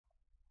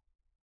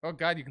Oh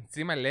God, you can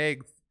see my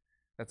legs.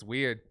 That's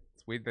weird.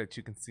 It's weird that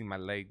you can see my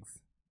legs.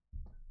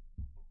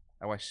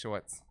 I wear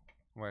shorts.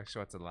 I wear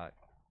shorts a lot.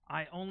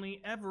 I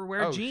only ever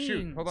wear jeans. Oh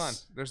shoot! Hold on.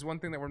 There's one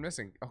thing that we're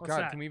missing. Oh What's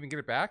God, that? can we even get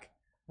it back?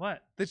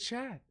 What? The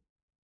chat.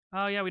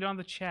 Oh yeah, we don't have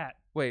the chat.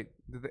 Wait,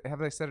 have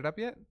they set it up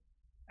yet?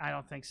 I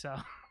don't think so.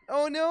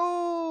 Oh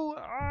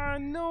no!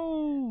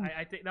 No!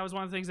 I think that was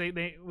one of the things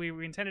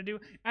we intended to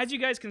do. As you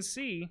guys can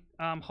see,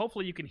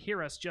 hopefully you can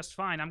hear us just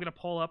fine. I'm gonna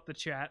pull up the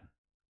chat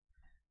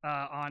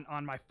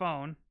on my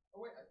phone.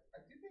 Oh wait, I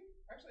do think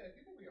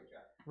we have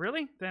chat.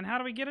 Really? Then how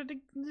do we get it to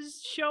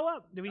just show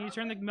up? Do we need to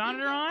turn the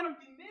monitor on?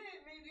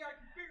 Maybe I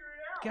can figure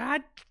it out.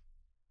 God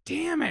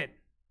damn it!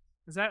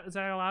 Is that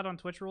allowed on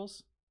Twitch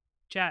rules?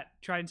 Chat,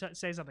 try and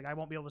say something. I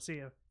won't be able to see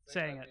you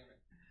saying it.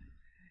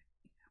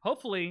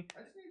 Hopefully.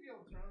 I just need to be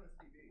able to turn on this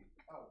TV.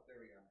 Oh, there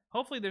we go.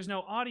 Hopefully there's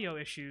no audio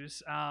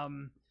issues.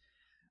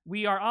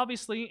 We are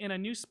obviously in a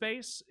new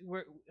space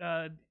where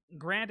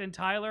Grant and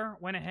Tyler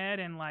went ahead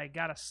and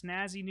got a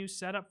snazzy new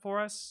setup for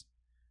us.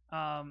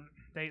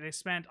 They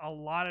spent a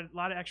lot of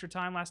extra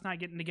time last night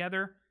getting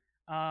together.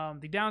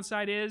 The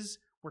downside is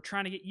we're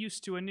trying to get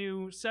used to a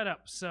new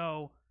setup,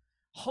 so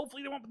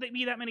hopefully there won't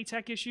be that many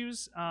tech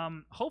issues.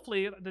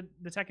 Hopefully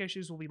the tech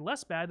issues will be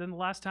less bad than the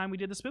last time we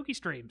did the spooky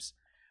streams.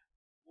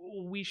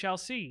 We shall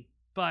see.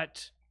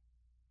 But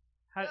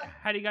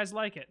how do you guys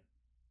like it?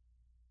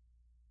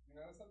 You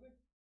notice something?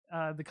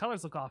 The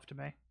colors look off to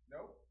me.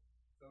 Nope.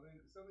 Something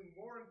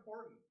more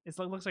important. It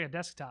looks like a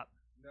desktop.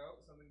 No,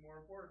 something more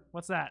important.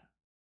 What's that?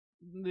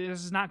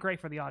 This is not great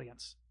for the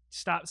audience.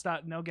 Stop.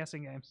 No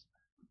guessing games.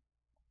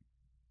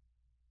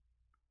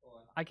 Hold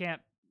on. I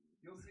can't.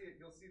 You'll see it.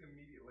 You'll see it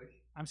immediately.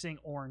 I'm seeing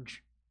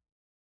orange.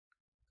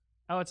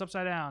 Oh, it's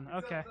upside down.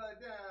 It's okay.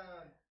 Upside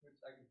down, which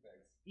I can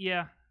fix.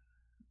 Yeah.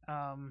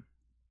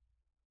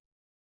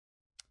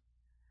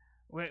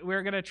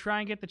 We're gonna try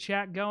and get the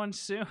chat going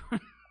soon.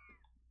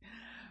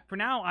 For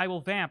now, I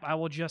will vamp. I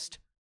will just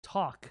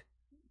talk.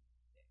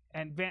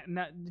 And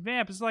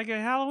vamp is like a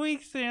Halloween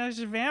thing. It's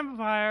a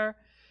vampire.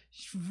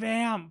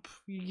 Vamp.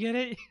 You get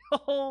it?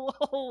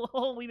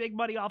 We make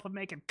money off of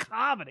making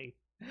comedy.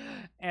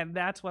 And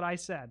that's what I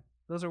said.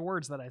 Those are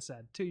words that I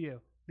said to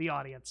you, the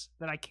audience,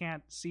 that I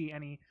can't see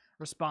any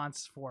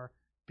response for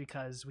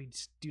because we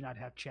just do not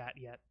have chat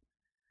yet.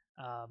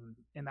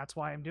 And that's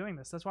why I'm doing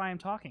this. That's why I'm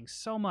talking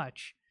so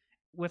much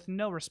with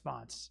no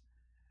response.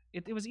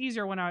 It was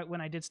easier when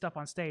I did stuff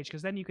on stage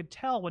because then you could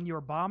tell when you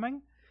were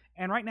bombing.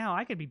 And right now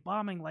I could be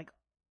bombing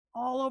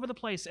all over the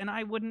place and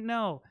I wouldn't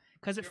know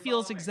because it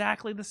feels bombing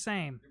exactly the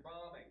same. You're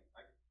bombing.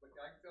 I can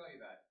tell you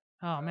that.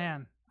 Oh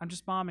man, I'm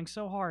just bombing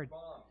so hard.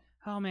 Bomb.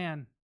 Oh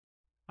man,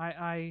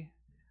 I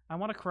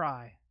want to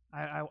cry.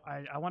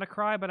 I want to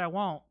cry, but I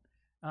won't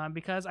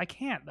because I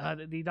can't.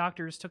 The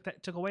doctors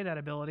took away that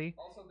ability.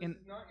 Also, this is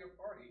not your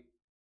party.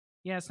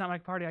 Yeah, it's not my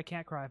party. I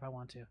can't cry if I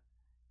want to.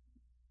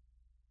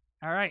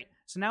 All right,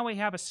 so now we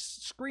have a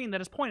screen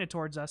that is pointed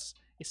towards us.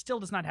 It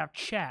still does not have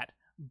chat,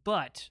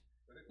 but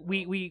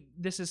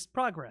this is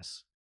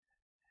progress.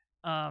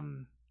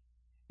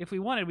 If we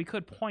wanted, we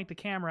could point the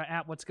camera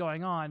at what's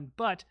going on,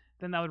 but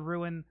then that would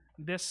ruin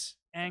this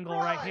angle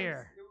right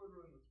here. It would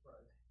ruin the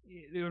surprise.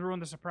 It would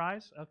ruin the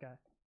surprise? Okay.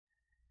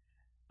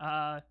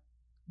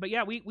 But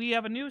yeah, we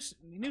have a new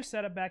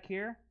setup back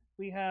here.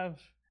 We have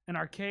an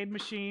arcade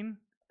machine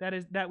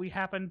that we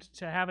happened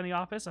to have in the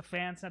office. A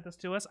fan sent this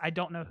to us. I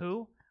don't know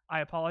who. I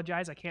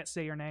apologize. I can't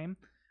say your name.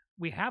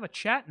 We have a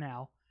chat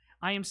now.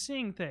 I am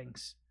seeing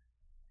things.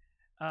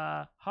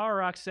 Horror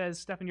Rock says,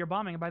 Stephan, you're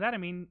bombing. And by that I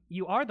mean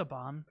you are the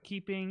bomb,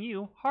 keeping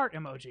you heart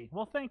emoji.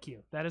 Well, thank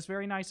you. That is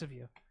very nice of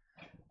you.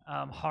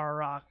 Horror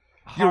Rock.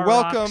 You're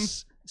welcome.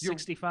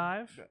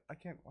 65. I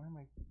can't. Why am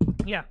I?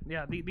 Yeah.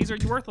 These are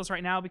worthless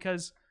right now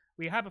because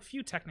we have a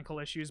few technical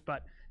issues,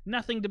 but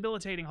nothing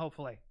debilitating,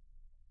 hopefully.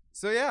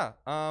 So yeah,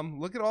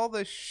 look at all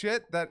this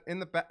shit that in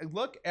the back.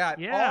 Look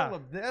at all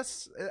of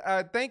this.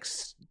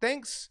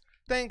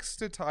 Thanks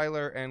to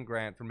Tyler and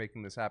Grant for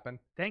making this happen.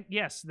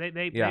 Yes,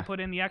 they put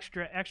in the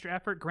extra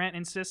effort. Grant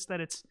insists that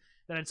it's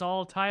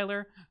all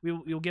Tyler.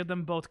 We'll give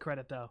them both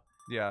credit though.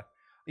 Yeah.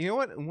 You know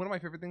what? One of my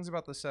favorite ththings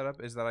about this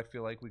setup is that I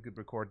feel like we could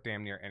record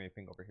damn near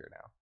anything over here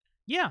now.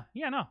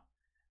 Yeah, no.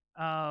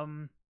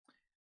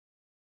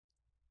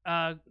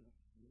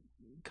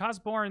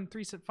 Cosborn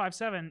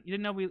 357. You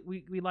didn't know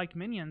we liked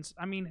Minions.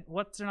 I mean,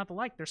 what's there not to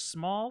like? They're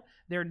small.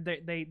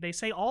 They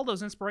say all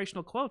those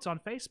inspirational quotes on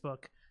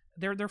Facebook.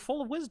 They're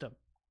full of wisdom,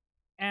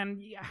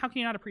 and how can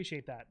you not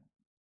appreciate that?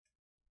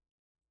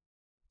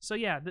 So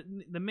yeah,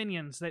 the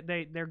Minions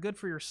they're good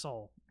for your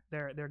soul.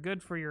 They're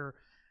good for your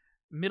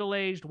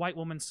middle-aged white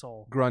woman's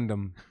soul.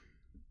 Grundum.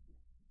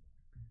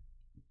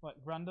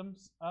 What,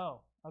 Grundums?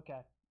 Oh,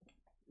 okay.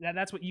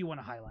 That's what you want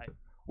to highlight.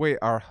 Wait,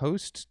 our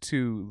host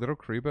to Little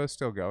Karibo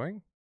still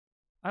going?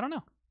 I don't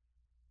know.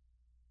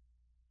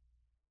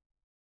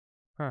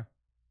 Huh.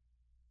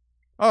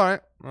 All right.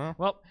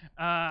 Well,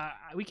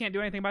 we can't do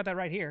anything about that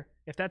right here.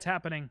 If that's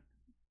happening,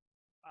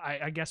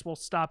 I guess we'll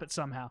stop it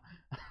somehow.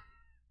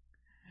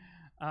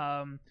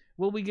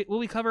 Will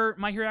we cover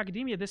My Hero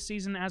Academia this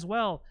season as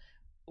well?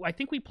 I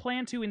think we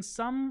plan to in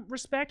some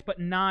respect, but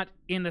not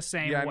in the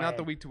same way. Yeah, not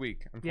the week to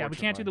week. Yeah, we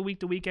can't do the week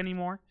to week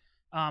anymore.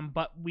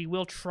 But we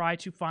will try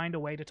to find a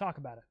way to talk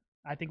about it.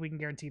 I think we can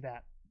guarantee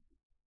that.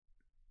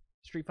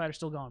 Street Fighter's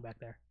still going back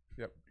there.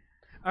 Yep.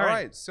 All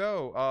right.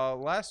 So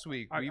last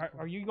week Are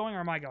you going or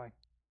am I going?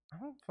 I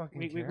don't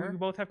fucking care. We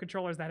both have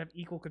controllers that have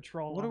equal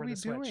control. What over are we the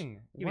Switch.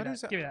 doing? Give What me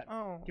is that. that? Give me that.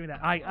 Oh. Give me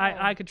that.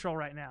 I control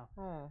right now.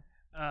 Oh.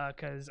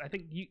 Because I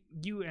think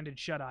you ended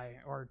Shut Eye,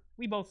 or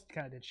we both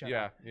kind of did Shut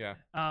Eye.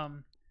 Yeah.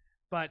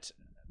 But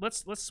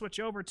let's switch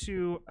over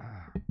to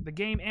the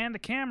game and the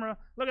camera.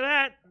 Look at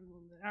that.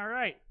 All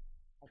right.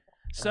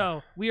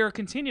 So we are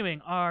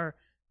continuing our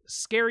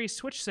scary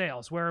Switch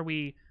sales, where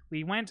we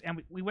went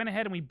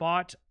ahead and we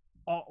bought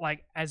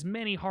as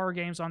many horror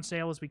games on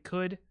sale as we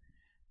could.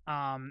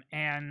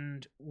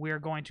 And we're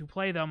going to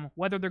play them.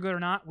 Whether they're good or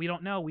not, we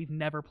don't know. We've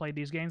never played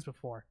these games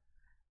before.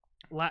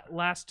 The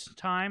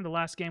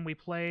last game we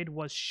played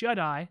was Shut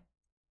Eye.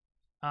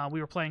 We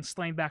were playing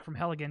Slain Back from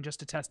Hell again just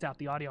to test out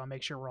the audio and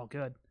make sure we're all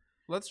good.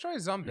 Let's try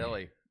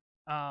Zombilly.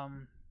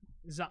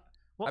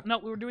 No,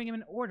 we were doing them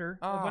in order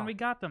of when we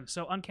got them.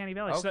 So Uncanny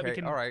Valley, so that we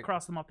can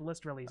cross them off the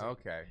list really easy.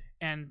 Okay.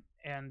 And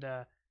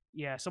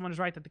yeah, someone is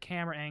right that the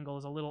camera angle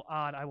is a little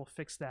odd. I will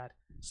fix that.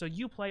 So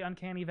you play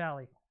Uncanny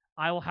Valley.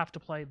 I will have to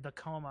play the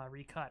Coma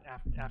recut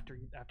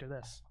after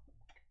this.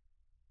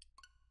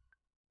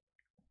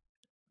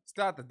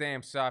 Start the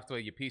damn software,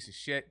 you piece of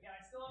shit. Yeah,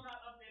 I still have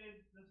not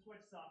updated the Switch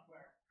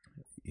software.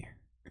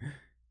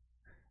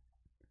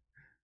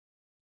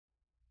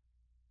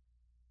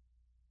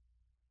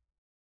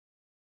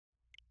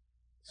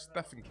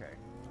 Stephan K.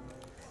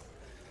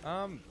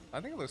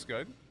 I think it looks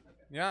good.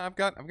 Yeah, I've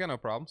got no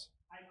problems.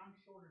 I'm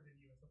shorter than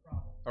you is the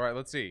problem. All right,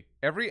 let's see.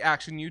 Every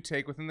action you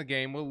take within the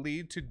game will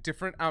lead to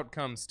different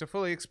outcomes. To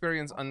fully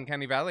experience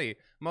Uncanny Valley,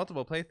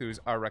 multiple playthroughs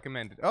are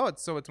recommended. Oh,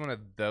 it's one of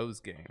those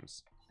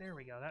games. There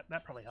we go.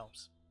 That probably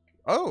helps.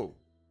 Oh,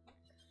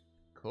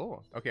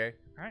 cool. Okay.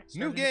 All right.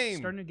 New game.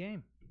 Start a new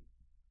game.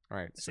 All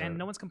right. So. And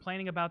no one's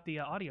complaining about the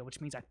audio,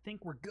 which means I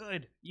think we're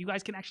good. You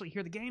guys can actually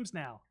hear the games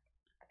now.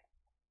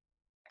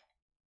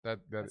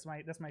 That's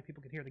my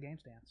people can hear the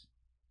games dance.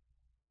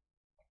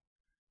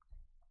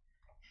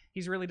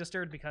 He's really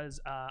disturbed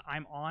because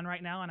I'm on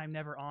right now and I'm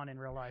never on in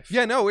real life.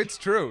 Yeah, no, it's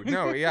true.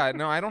 No, yeah,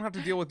 no, I don't have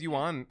to deal with you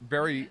on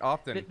very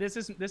often. This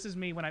is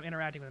me when I'm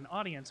interacting with an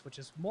audience, which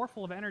is more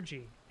full of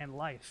energy and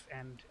life,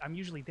 and I'm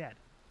usually dead.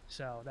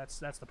 So that's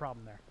the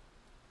problem there.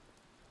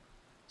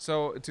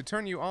 So to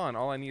turn you on,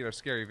 all I need are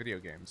scary video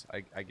games.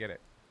 I get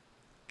it.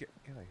 Get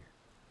out of here.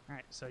 All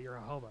right, so you're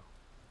a hobo.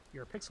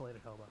 You're a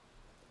pixelated hobo.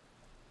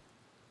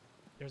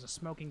 There's a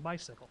smoking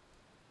bicycle.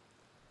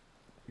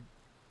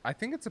 I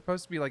think it's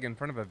supposed to be like in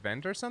front of a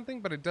vent or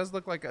something, but it does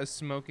look like a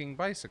smoking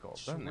bicycle,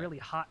 doesn't it? It's a really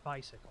hot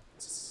bicycle.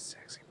 It's a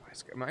sexy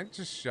bicycle. Am I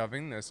just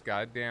shoving this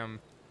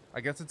goddamn...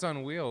 I guess it's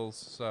on wheels,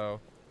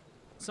 so...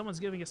 Someone's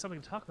giving us something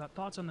to talk about.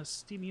 Thoughts on the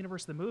Steven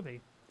Universe, the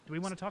movie. Do we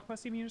want to talk about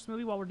Steven Universe, the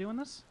movie while we're doing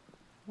this?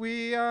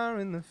 We are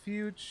in the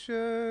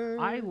future.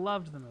 I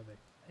loved the movie.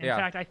 In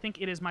fact, I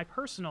think it is my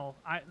personal...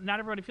 not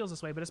everybody feels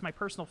this way, but it's my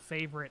personal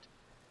favorite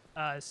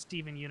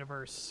Steven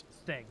Universe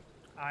thing.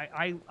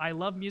 I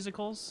love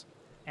musicals.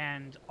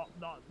 And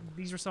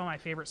these are some of my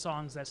favorite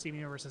songs that Steven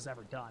Universe has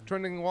ever done.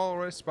 Trending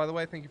Walrus, by the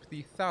way, thank you for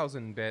the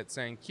 1,000-bit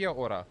saying Kia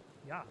ora.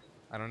 Yeah.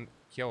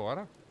 Kia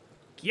ora?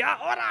 Kia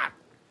ora!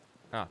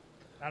 Ah.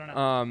 I don't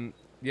know.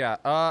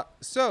 Yeah.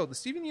 So the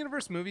Steven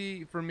Universe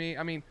movie for me,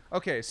 I mean,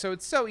 okay, so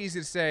it's so easy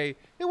to say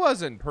it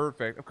wasn't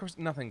perfect. Of course,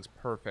 nothing's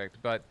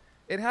perfect, but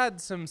it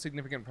had some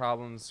significant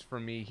problems for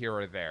me here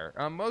or there.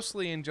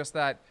 Mostly in just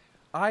that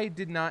I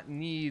did not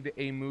need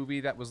a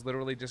movie that was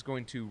literally just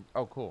going to...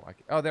 Oh, cool.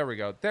 Oh, there we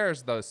go.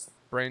 There's the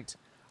sprint.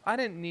 I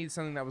didn't need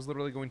something that was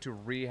literally going to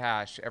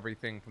rehash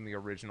everything from the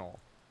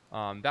original.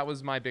 That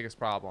was my biggest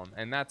problem.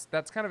 And that's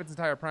kind of its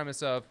entire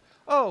premise of,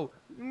 oh,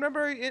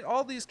 remember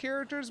all these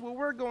characters? Well,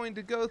 we're going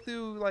to go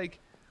through,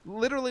 like...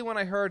 Literally when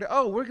I heard,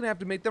 oh, we're going to have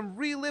to make them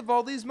relive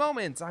all these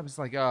moments, I was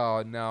like,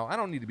 oh, no, I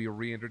don't need to be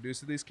reintroduced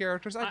to these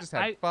characters. I just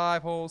had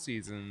 5 whole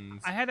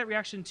seasons. I had that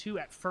reaction, too,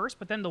 at first,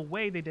 but then the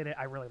way they did it,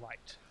 I really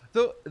liked.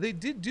 Though they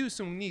did do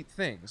some neat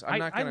things.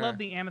 I love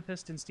the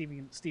Amethyst and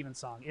Steven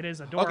song. It is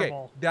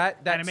adorable. Okay, that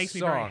and it makes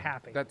song, me very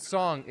happy. That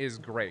song is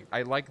great.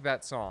 I like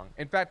that song.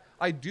 In fact,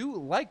 I do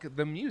like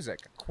the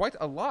music quite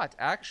a lot,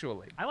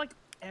 actually. I like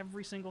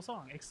every single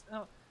song.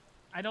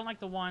 I don't like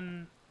the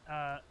one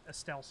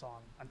Estelle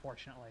song,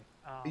 unfortunately.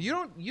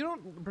 You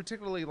don't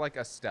particularly like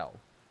Estelle,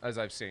 as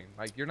I've seen.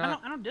 Like you're not.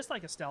 I don't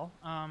dislike Estelle.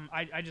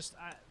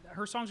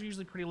 Her songs are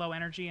usually pretty low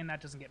energy, and that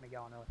doesn't get me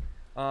going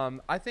really.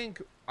 I think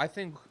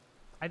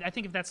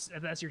if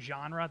that's your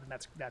genre, then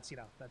that's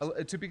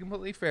to be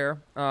completely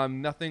fair,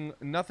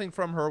 nothing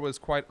from her was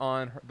quite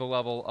on the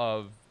level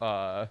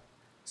of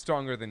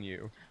Stronger Than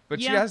You.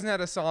 But she hasn't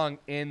had a song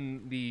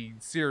in the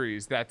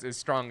series that's as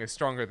strong as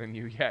Stronger Than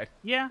You yet.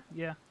 Yeah.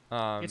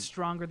 It's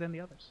stronger than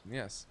the others.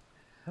 Yes.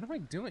 What am I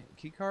doing?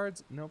 Key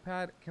cards,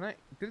 notepad. Did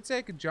it say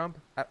I could jump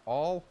at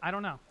all? I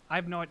don't know. I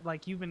have no,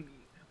 like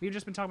we've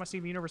just been talking about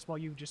Steven Universe while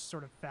you just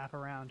sort of faff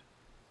around.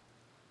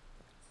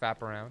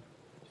 Fap around.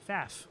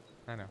 Faff.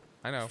 I know.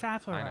 I know.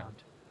 Faff I know.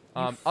 around.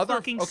 You Other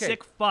fucking okay.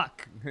 sick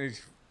fuck.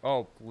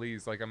 Oh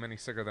please, like I'm any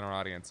sicker than our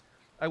audience.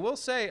 I will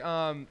say,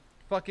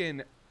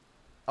 fucking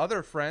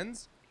Other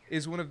Friends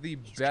is one of the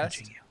He's best.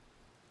 judging you.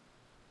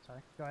 Sorry.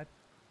 Go ahead.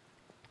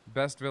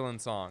 Best villain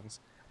songs.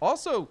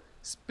 Also,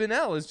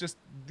 Spinell is just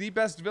the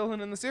best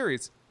villain in the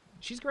series.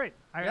 She's great.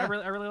 I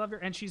really love her,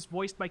 and she's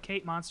voiced by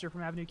Kate Monster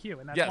from Avenue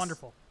Q, and that's Yes.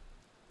 wonderful.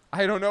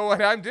 I don't know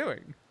what I'm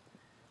doing.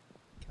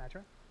 Can I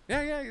try?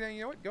 Yeah. You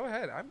know what? Go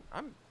ahead.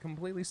 I'm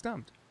completely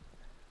stumped.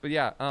 But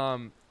yeah,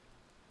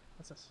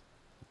 What's this?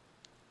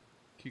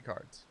 key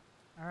cards.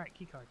 All right,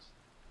 key cards.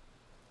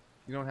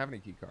 You don't have any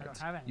key cards. don't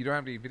have any. You don't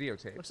have any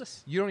videotapes. What's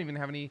this? You don't even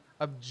have any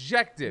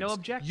objectives. No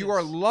objectives. You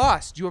are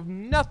lost. You have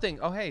nothing.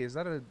 Oh, hey, is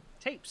that a...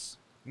 Tapes.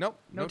 Nope.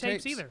 No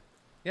tapes either.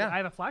 Yeah. I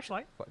have a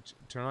flashlight.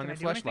 Turn on Can your I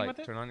do anything flashlight. with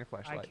it? Turn on your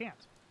flashlight. I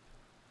can't.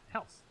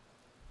 Health.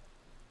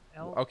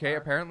 Okay,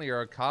 apparently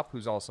you're a cop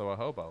who's also a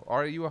hobo.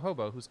 Or are you a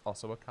hobo who's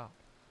also a cop?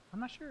 I'm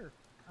not sure.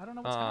 I don't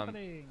know what's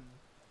happening.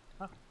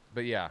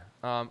 But yeah,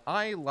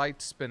 I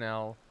liked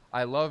Spinell.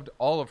 I loved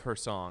all of her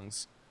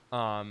songs.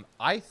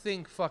 I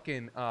think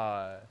fucking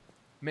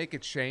Make a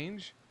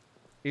Change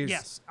is...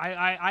 Yes,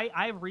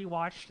 I've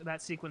rewatched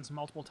that sequence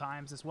multiple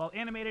times. It's well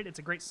animated. It's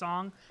a great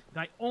song.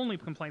 My only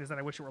complaint is that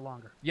I wish it were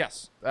longer.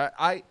 Yes.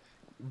 I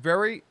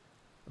very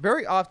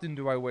often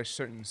do I wish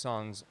certain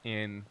songs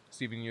in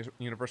Steven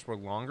Universe were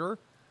longer.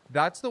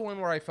 That's the one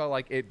where I felt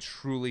like it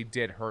truly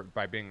did hurt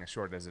by being as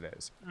short as it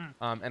is.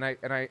 And I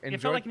enjoyed...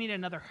 It felt like it needed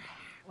another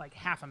like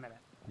half a minute.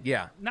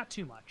 Yeah. Not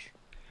too much.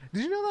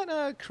 Did you know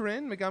that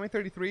Corinne,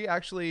 Megami33,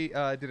 actually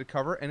did a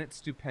cover, and it's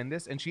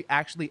stupendous, and she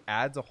actually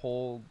adds a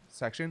whole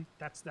section?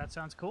 That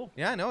sounds cool.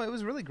 Yeah, no, it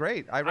was really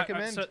great. I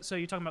recommend... So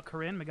you're talking about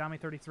Corinne,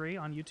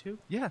 Megami33 on YouTube?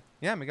 Yeah,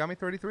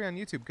 Megami33 on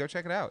YouTube. Go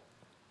check it out.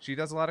 She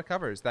does a lot of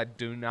covers that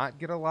do not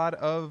get a lot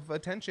of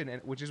attention,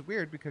 which is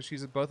weird because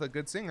she's both a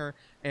good singer,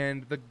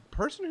 and the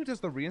person who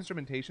does the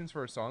re-instrumentations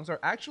for her songs are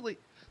actually...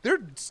 They're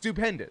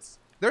stupendous.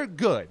 They're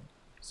good.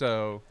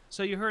 So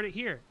you heard it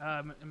here.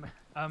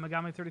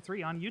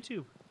 Megami33 on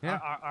YouTube. Yeah.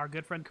 Our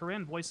good friend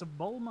Corinne, voice of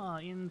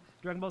Bulma in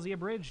Dragon Ball Z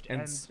Abridged.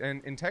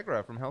 And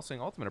Integra from Hellsing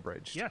Ultimate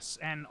Abridged. Yes,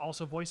 and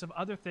also voice of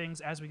other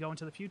things as we go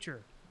into the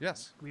future.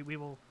 Yes. We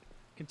will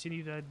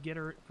continue to get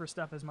her for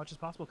stuff as much as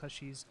possible because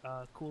she's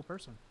a cool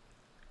person.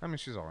 I mean,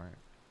 she's all right.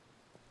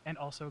 And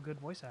also a good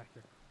voice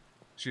actor.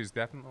 She's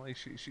definitely...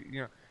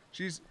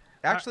 She's...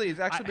 Actually, it's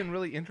actually been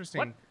really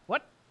interesting.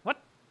 What?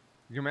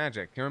 You're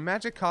magic. You're a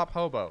magic cop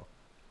hobo.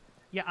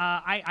 Yeah,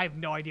 I have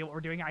no idea what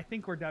we're doing. I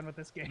think we're done with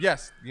this game.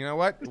 Yes. You know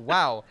what?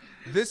 Wow.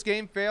 This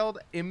game failed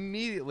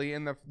immediately,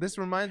 and this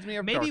reminds me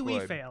of Maybe Darkwood. we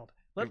failed.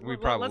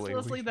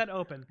 Let's leave that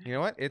open. You know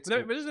what? There's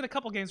been a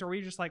couple games where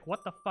we're just like,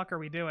 what the fuck are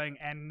we doing?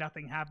 And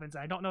nothing happens.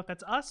 I don't know if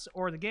that's us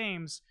or the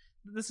games.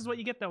 This is what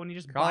you get, though, when you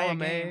just buy a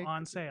game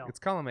on sale. It's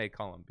column A,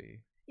 column B.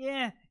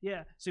 Yeah.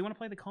 So you want to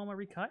play the Coma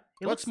Recut?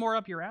 It looks more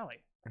up your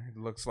alley. It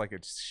looks like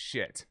it's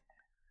shit.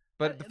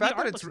 But the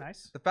art looks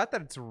nice. The fact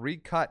that it's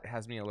recut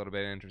has me a little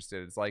bit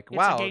interested. It's like, it's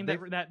wow. It's a game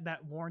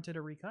that warranted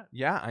a recut.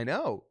 Yeah, I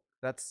know.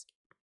 That's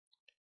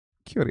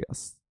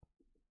curious.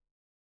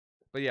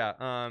 But yeah,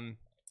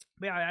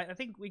 I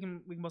think we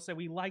can both say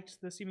we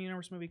liked the Steven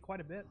Universe movie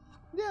quite a bit.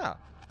 Yeah.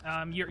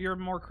 You're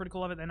more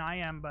critical of it than I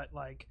am, but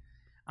like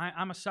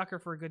I'm a sucker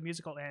for a good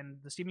musical, and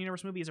the Steven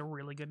Universe movie is a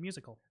really good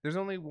musical. There's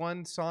only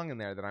one song in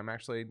there that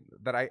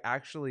I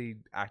actually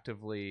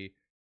actively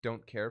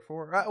don't care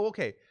for.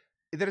 Okay.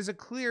 There is a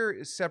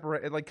clear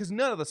separate, like, because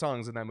none of the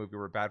songs in that movie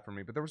were bad for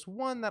me, but there was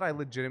one that I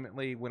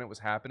legitimately, when it was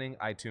happening,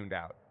 I tuned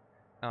out.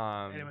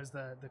 And it was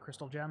the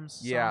Crystal Gems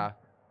song? Yeah.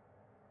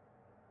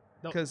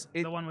 Because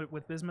the one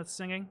with Bismuth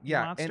singing? Yeah.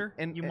 You monster?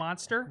 You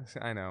monster?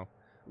 I know.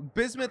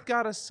 Bismuth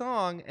got a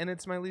song, and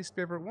it's my least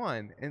favorite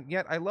one, and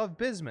yet I love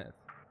Bismuth.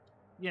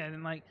 Yeah,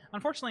 and, like,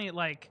 unfortunately,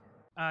 like,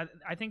 I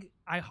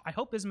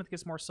hope Bismuth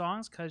gets more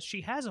songs, because she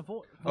has a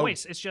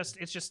voice. It's just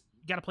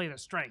got to play their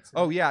strengths.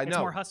 Oh yeah, it's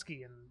more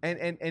husky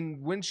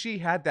and when she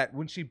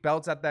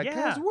belts out that,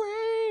 yeah. 'Cause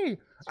we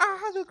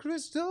are the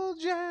crystal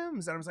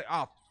gems, and I was like,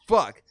 oh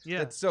fuck, yeah,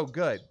 that's so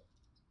good.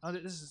 Oh,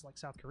 this is like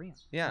South Korean.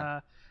 Yeah,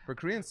 for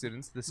Korean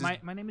students, this is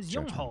my name is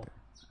Young-ho.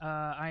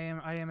 I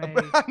am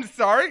a. I'm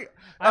sorry.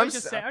 I was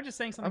just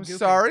saying something. I'm goofy.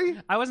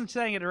 sorry. I wasn't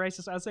saying it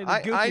racist. I was saying the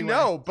goofy I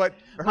know, way. but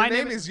her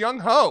name is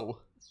Young-ho.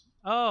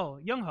 Oh,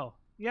 Young-ho.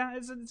 Yeah,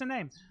 it's a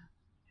name.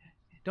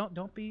 Don't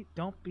be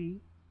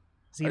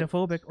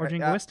xenophobic or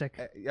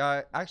jingoistic.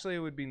 Actually, it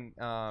would be would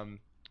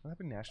that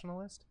be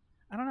nationalist?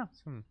 I don't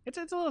know. It's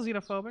a little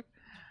xenophobic.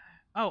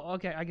 Oh,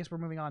 okay. I guess we're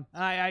moving on.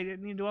 I need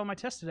to do all my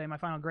tests today, my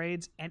final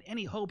grades, and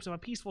any hopes of a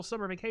peaceful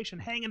summer vacation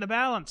hang in the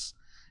balance.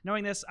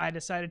 Knowing this, I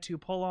decided to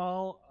pull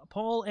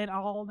an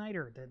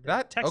all-nighter.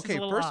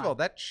 First of all,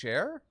 that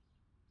chair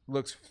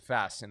looks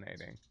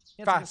fascinating.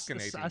 Yeah,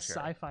 fascinating like a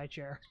sci-fi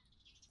chair.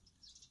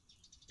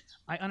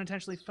 I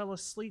unintentionally fell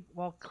asleep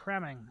while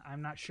cramming.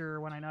 I'm not sure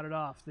when I nodded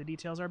off. The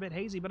details are a bit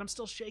hazy, but I'm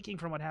still shaking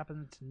from what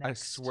happened next. I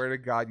swear to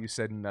God, you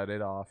said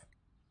nutted off.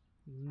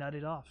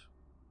 Nutted off.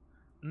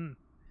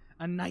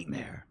 A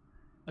nightmare.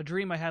 A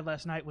dream I had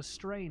last night was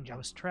strange. I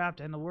was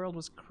trapped and the world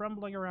was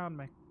crumbling around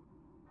me.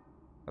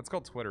 That's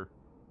called Twitter.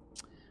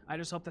 I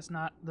just hope that's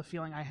not the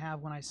feeling I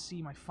have when I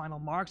see my final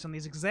marks on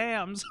these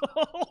exams.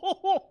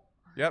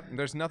 Yep,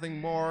 there's nothing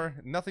more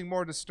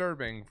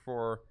disturbing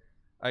for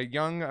a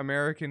young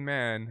American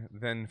man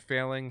than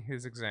failing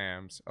his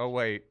exams. Oh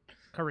wait,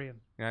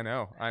 Korean. I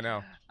know.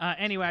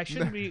 Anyway, I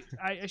shouldn't be.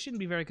 I shouldn't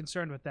be very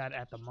concerned with that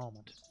at the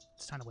moment.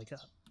 It's time to wake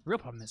up. The real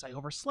problem is I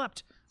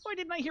overslept. Why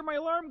didn't I hear my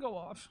alarm go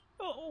off?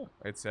 Oh.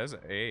 It says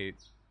 8.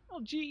 Oh,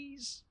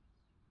 jeez.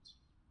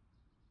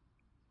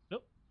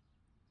 Nope.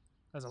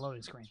 That's a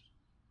loading screen.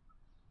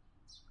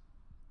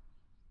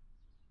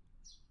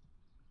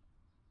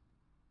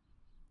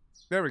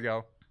 There we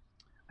go.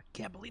 I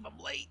can't believe I'm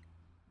late.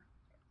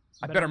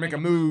 I better make a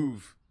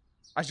move.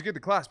 I should get to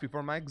class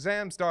before my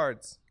exam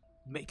starts.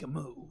 Make a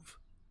move.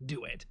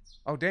 Do it.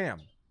 Oh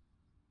damn.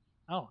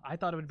 Oh, I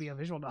thought it would be a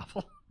visual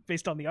novel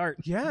based on the art.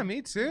 Yeah,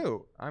 me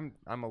too. I'm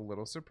a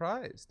little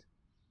surprised.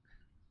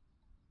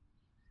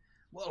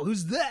 Whoa,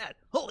 who's that?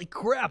 Holy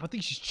crap, I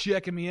think she's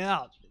checking me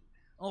out.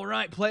 All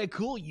right, play it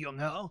cool,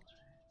 young-o.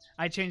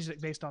 I changed it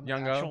based on the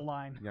actual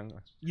line.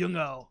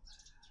 Young-o.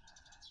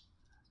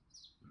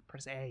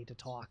 Press A to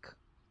talk.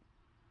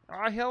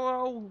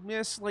 Hello,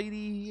 Miss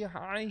Lady.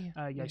 Hi.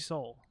 Yeah,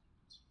 soul.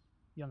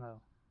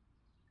 Young-o.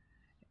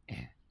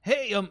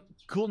 Hey,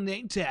 cool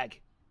name tag.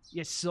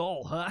 Yes,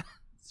 soul, huh?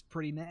 It's a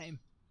pretty name.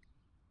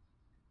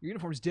 Your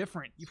uniform's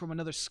different. You from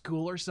another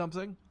school or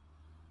something?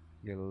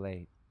 You're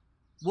late.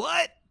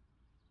 What?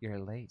 You're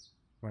late.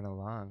 Run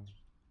along,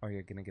 or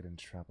you're gonna get in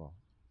trouble.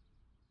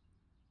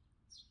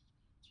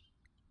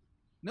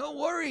 No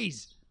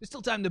worries. There's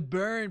still time to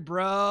burn,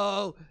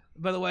 bro.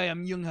 By the way,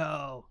 I'm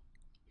Young-ho.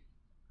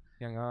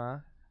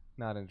 Young-ho?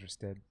 Not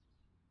interested.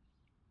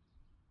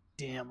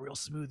 Damn, real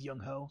smooth,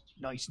 Young-ho.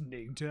 Nice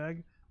name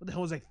tag. What the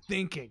hell was I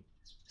thinking?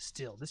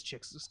 Still, this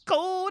chick's as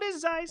cold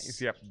as ice.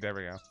 Yep, there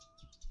we go.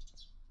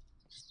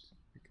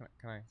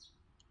 Can I?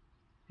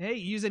 Hey,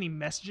 you use any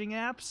messaging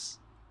apps?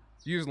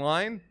 Use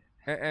Line?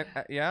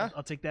 Yeah?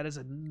 I'll take that as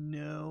a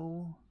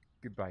no.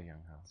 Goodbye,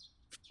 Young-ho.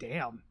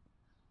 Damn.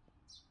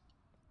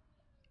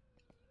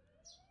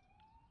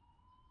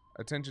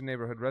 Attention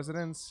neighborhood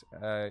residents,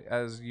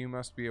 as you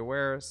must be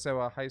aware,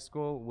 Sewa High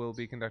School will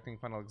be conducting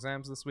final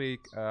exams this week.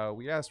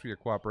 We ask for your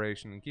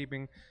cooperation in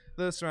keeping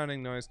the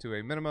surrounding noise to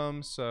a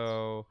minimum,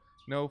 so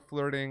no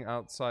flirting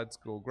outside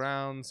school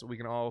grounds. We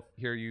can all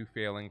hear you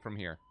failing from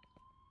here.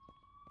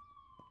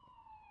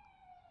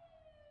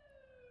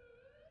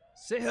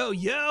 Say ho,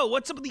 yo,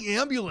 what's up with the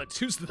ambulance?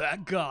 Who's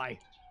that guy?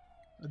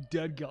 A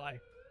dead guy.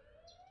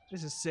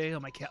 This is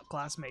Seho, my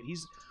classmate.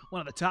 He's one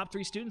of the top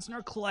 3 students in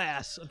our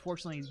class.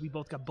 Unfortunately, we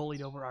both got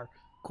bullied over our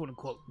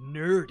quote-unquote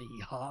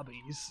nerdy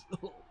hobbies.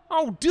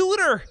 Oh,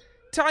 duder!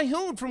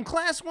 Tyhoon from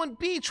Class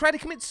 1B tried to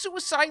commit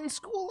suicide in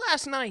school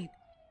last night.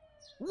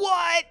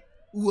 What?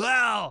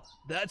 Wow,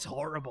 that's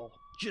horrible.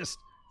 Just,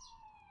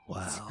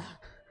 wow.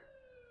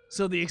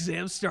 So the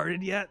exam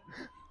started yet?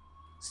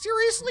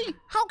 Seriously?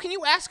 How can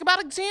you ask about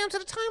exams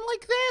at a time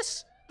like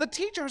this? The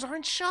teachers are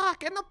in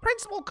shock, and the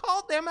principal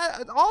called them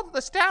all to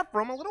the staff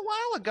room a little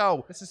while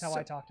ago. This is how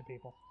I talk to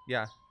people.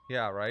 Yeah,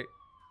 right.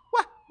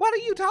 What are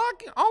you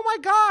talking? Oh my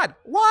God!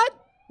 What?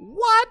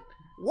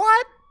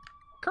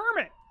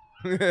 Kermit!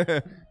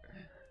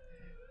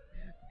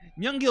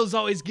 Myung-gil's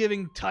always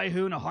giving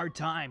Tyhoon a hard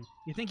time.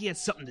 You think he had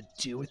something to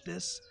do with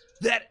this?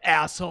 That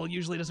asshole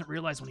usually doesn't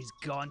realize when he's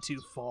gone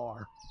too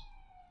far.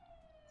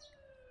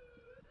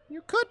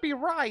 You could be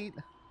right.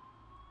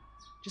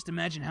 Just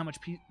imagine how much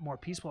more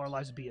peaceful our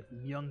lives would be if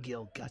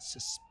Myung-gil got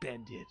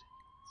suspended.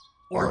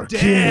 Or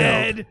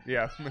dead!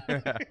 Yeah.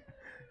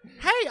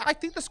 Hey, I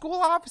think the school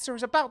officer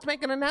is about to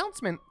make an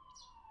announcement.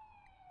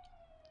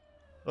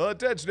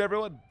 Attention,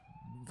 everyone.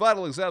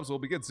 Final exams will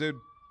begin soon.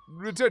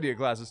 Return to your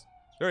classes.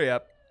 Hurry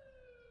up.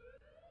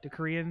 Do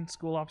Korean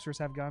school officers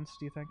have guns,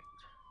 do you think?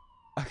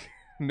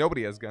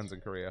 Nobody has guns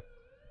in Korea.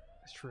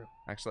 That's true.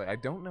 Actually, I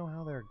don't know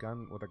how what their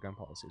gun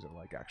policies are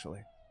like, actually.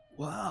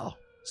 Wow.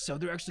 So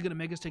they're actually going to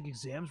make us take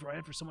exams right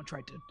after someone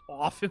tried to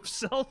off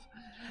himself?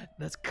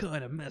 That's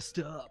kind of messed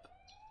up.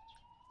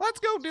 Let's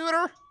go,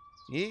 duder.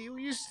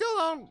 You still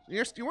don't...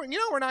 You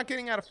know we're not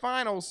getting out of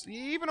finals,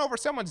 even over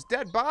someone's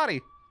dead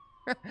body.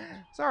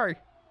 Sorry.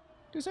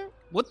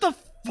 What the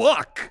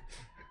fuck?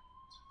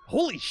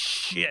 Holy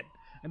shit.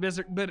 I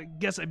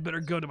guess I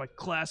better go to my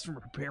classroom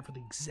and prepare for the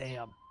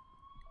exam.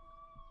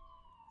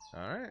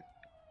 All right.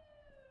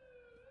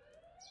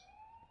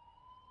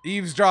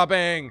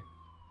 Eavesdropping.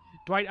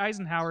 Dwight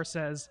Eisenhower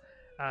says,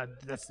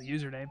 that's the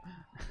username.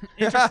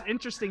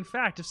 Interesting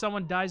fact, if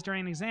someone dies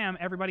during an exam,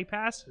 everybody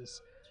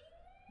passes.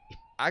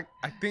 I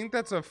think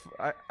that's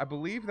I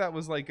believe that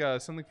was like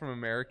something from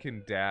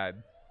American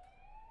Dad.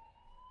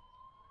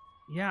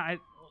 Yeah,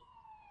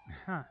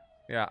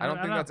 Yeah, I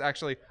don't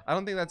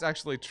think that's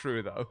actually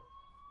true though.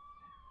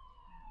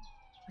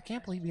 I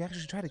can't believe he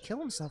actually tried to kill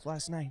himself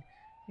last night.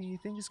 You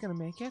think he's gonna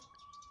make it?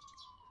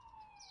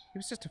 He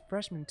was just a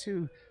freshman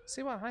too.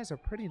 Seiwa High's a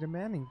pretty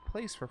demanding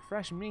place for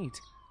fresh meat.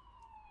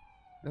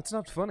 That's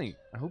not funny.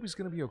 I hope he's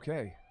gonna be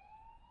okay.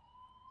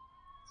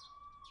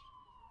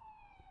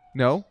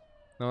 No,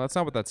 that's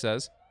not what that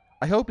says.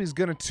 I hope he's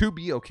gonna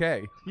be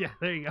okay. Yeah,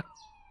 there you go.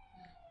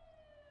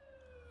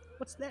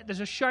 What's that? There's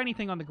a shiny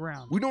thing on the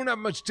ground. We don't have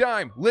much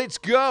time. Let's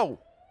go.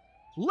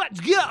 Let's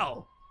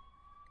go!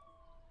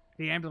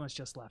 The ambulance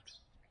just left.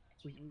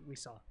 We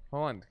saw.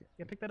 Hold on.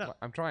 Yeah, pick that up.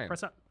 I'm trying.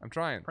 Press up. I'm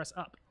trying. Press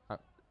up.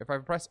 If I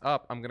press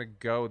up, I'm gonna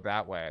go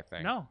that way, I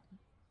think. No.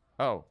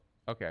 Oh,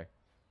 okay.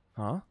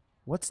 Huh?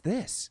 What's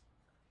this?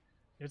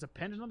 There's a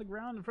pendant on the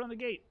ground in front of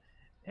the gate.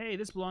 Hey,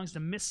 this belongs to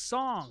Miss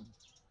Song.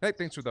 Hey,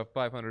 thanks for the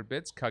 500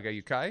 bits,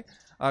 Kagayukai.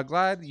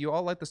 Glad you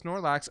all like the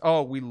Snorlax.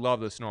 Oh, we love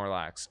the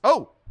Snorlax.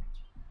 Oh!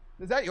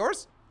 Is that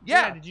yours?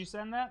 Yeah. Did you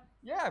send that?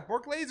 Yeah,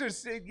 Bork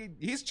Lasers.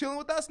 He's chilling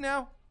with us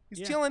now. He's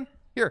Yeah. chilling.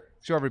 Here,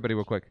 show everybody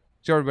real quick.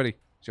 Show everybody.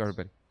 Show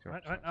everybody.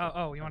 What?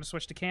 Oh, you want to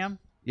switch to Cam?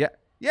 Yeah.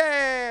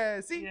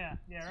 Yeah. See? Yeah,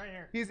 right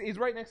here. He's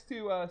right next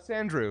to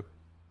Sandrew.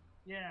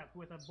 Yeah,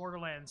 with a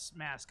Borderlands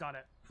mask on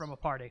it from a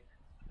party.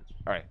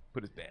 All right,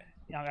 put his bed.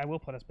 Yeah, I will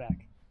put us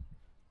back.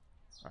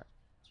 All right.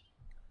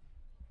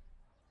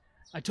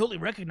 I totally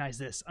recognize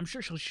this. I'm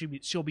sure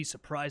she'll be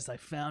surprised I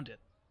found it.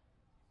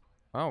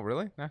 Oh,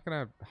 really? Not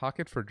gonna hawk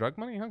it for drug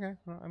money? Okay.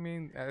 Well, I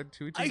mean,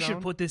 to each I his should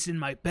own. put this in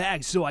my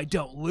bag so I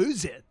don't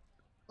lose it.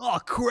 Oh,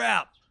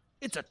 crap.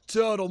 It's a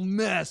total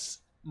mess.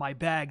 My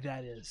bag,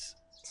 that is.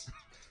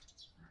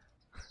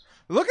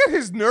 Look at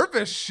his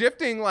nervous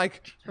shifting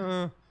like.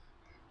 Yeah,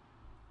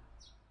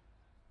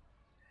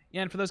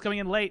 and for those coming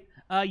in late,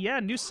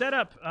 new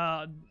setup.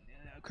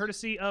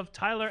 Courtesy of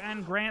Tyler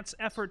and Grant's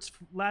efforts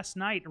last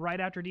night, right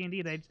after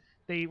D&D.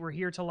 They were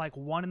here till like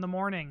 1 in the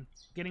morning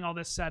getting all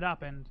this set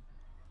up, and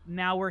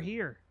now we're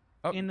here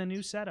in the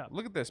new setup.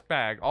 Look at this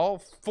bag, all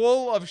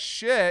full of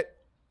shit.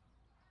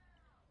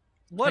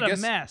 What a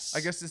mess. I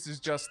guess this is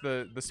just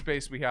the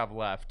space we have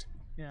left.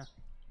 Yeah.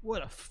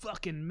 What a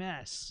fucking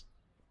mess.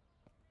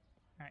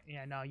 All right,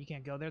 yeah, no, you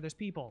can't go there. There's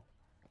people.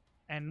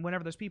 And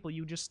whenever there's people,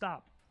 you just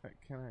stop.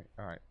 Can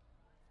I? All right.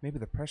 Maybe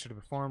the pressure to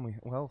perform,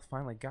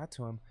 finally got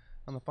to him.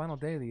 On the final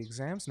day of the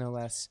exams, no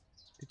less.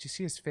 Did you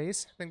see his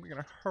face? I think we're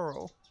gonna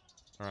hurl.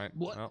 All right.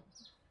 What? Well,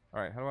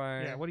 all right, how do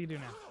I... Yeah, what do you do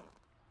now?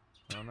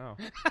 I don't know.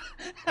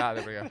 Ah,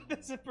 there we go.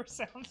 The zipper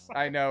sounds like...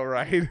 I know,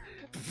 right?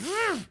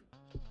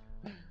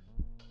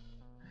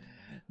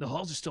 The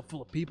halls are still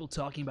full of people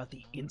talking about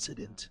the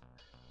incident.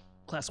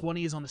 Class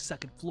 1E is on the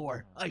 2nd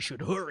floor. I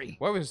should hurry.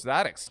 What was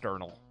that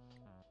external?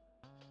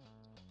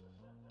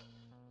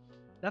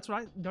 That's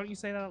right. Don't you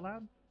say that out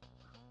loud?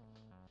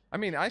 I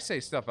mean, I say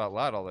stuff out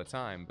loud all the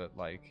time, but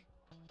like...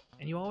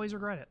 And you always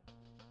regret it.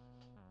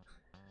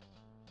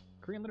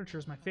 Korean literature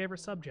is my favorite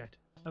subject.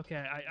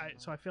 Okay,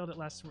 so I failed it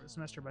last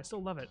semester, but I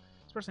still love it.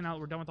 Especially now that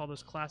we're done with all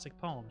those classic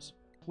poems.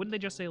 Wouldn't they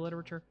just say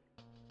literature?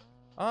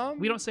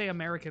 We don't say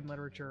American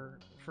literature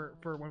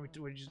for when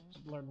we just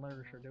learn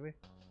literature, do we?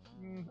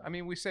 I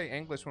mean, we say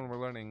English when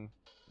we're learning,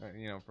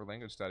 for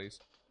language studies.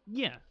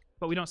 Yeah,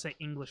 but we don't say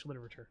English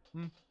literature.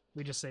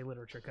 We just say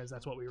literature because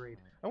that's what we read.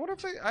 I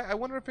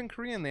wonder if in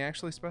Korean they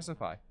actually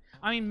specify.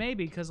 I mean,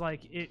 maybe because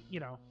like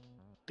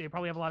they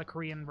probably have a lot of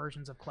Korean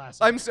versions of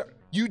classic. I'm sorry,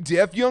 you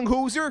deaf young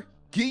hoser?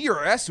 Get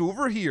your ass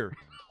over here.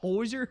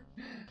 Hoser?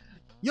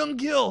 Young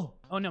Gil.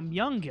 Oh no,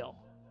 Myung-gil.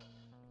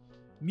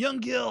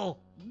 Myung-gil.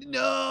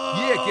 No.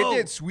 Yeah, get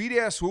that sweet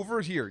ass over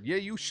here. Yeah,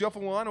 you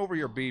shuffle on over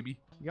here, baby.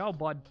 Yo,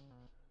 bud.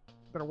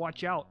 Better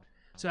watch out.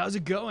 So how's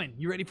it going?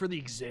 You ready for the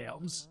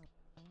exams?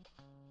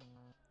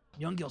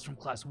 Young-gil's from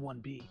class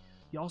 1B.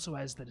 He also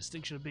has the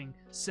distinction of being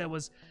said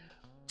was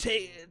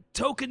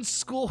token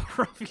school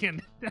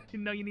ruffian. I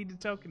didn't know you need to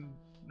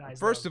tokenize.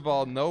 First of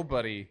all,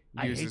 nobody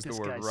uses the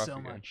word guy ruffian. so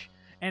much.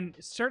 And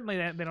certainly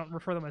they don't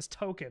refer them as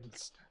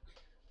tokens.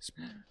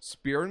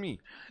 Spear me.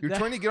 You're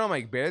trying to get on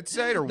my bad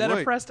side or that what?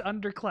 oppressed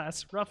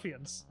underclass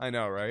ruffians. I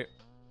know, right?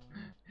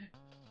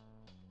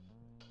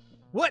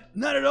 What?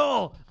 Not at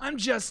all. I'm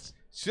just...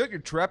 Shut your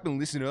trap and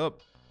listen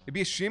up. It'd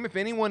be a shame if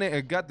anyone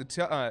got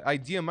the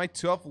idea of my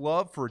tough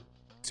love for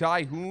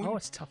Typhoon. Oh,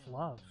 it's tough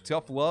love.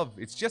 Tough love.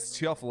 It's just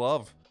tough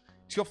love.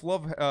 Tough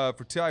love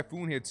for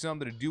Typhoon had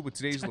something to do with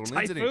today's little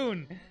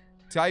incident.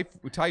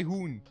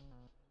 Typhoon.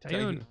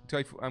 Typhoon.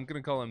 I'm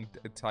gonna call him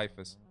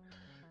Typhus.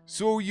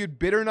 So you'd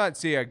better not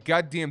say a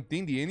goddamn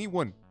thing to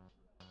anyone.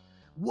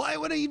 Why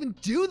would I even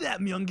do that,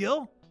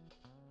 Myung-gil?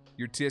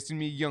 You're testing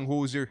me, young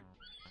hoser.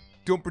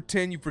 Don't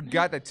pretend you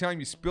forgot that time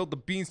you spilled the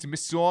beans to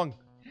Miss Song.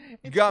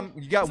 You got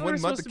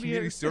 1 month of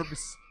community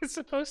service. It's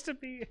supposed to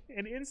be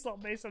an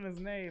insult based on his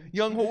name.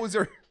 Young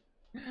hoser.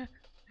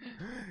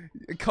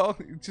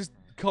 Just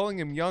calling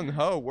him young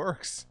ho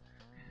works.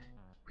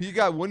 You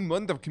got 1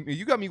 month of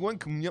you got me 1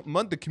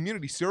 month of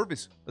community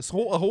service. A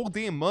whole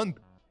damn month.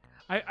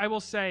 I will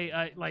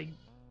say, like,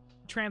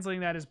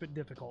 translating that is a bit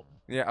difficult.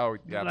 Yeah,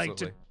 absolutely. Like,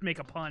 to make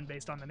a pun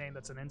based on the name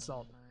that's an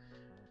insult.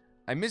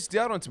 I missed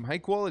out on some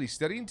high-quality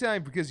studying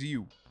time because of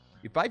you.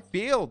 If I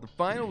failed the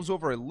finals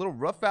over a little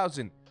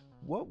roughhousing,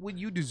 what would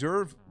you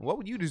deserve? What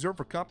would you deserve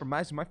for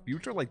compromising my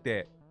future like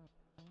that?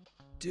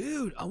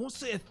 Dude, I won't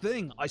say a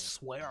thing, I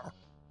swear.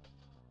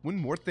 One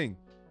more thing.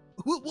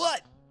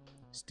 What?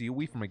 Stay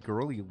away from my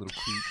girl, you little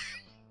creep.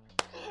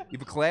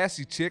 If a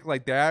classy chick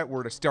like that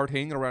were to start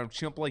hanging around a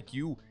chimp like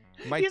you,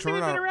 it might He's turn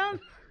even been our... around.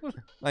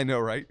 I know,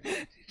 right?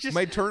 Just,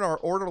 Might turn our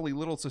orderly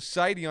little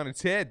society on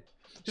its head.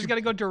 just got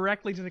to go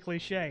directly to the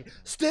cliche.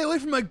 Stay away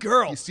from my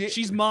girl. You see it?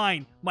 She's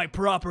mine. My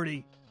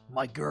property.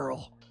 My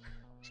girl.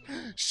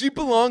 She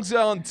belongs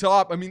on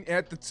top. I mean,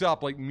 at the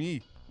top, like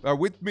me.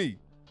 With me.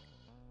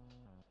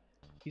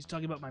 He's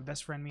talking about my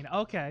best friend Mina.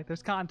 Okay,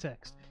 there's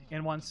context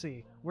in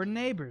 1C. We're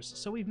neighbors,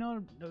 so we've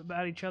known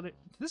about each other.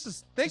 This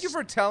is... Thank you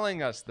for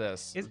telling us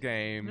this Is-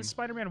 game. This is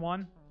Spider-Man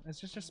 1. It's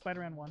just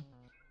Spider-Man 1.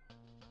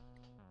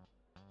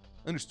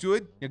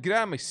 Understood? Now get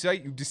out of my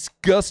sight. You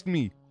disgust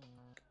me.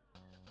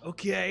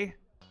 Okay.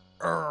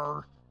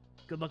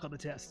 Good luck on the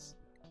tests.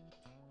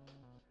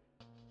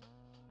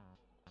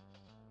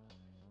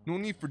 No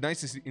need for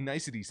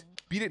niceties.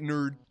 Beat it,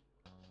 nerd.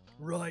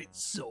 Right,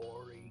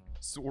 sorry.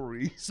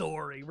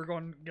 Sorry. We're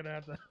gonna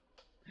have to...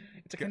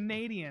 It's a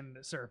Canadian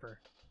surfer.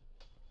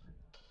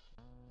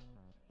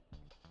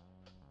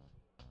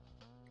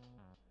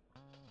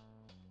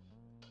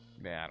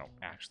 Man, I don't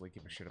actually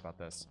give a shit about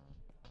this.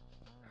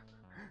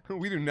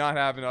 We do not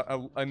have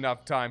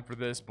enough time for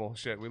this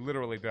bullshit. We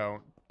literally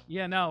don't.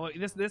 Yeah, no.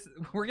 This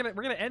we're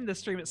gonna end this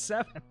stream at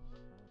 7.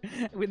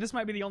 This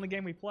might be the only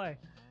game we play.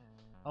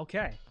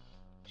 Okay.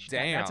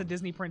 Damn. That's a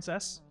Disney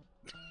princess.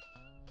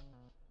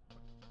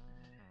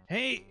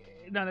 Hey,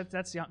 no,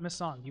 that's Miss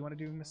Song. Do you want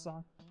to do Miss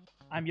Song?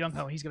 I'm Young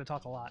Ho. He's gonna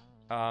talk a lot.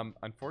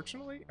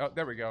 Unfortunately, oh,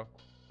 there we go.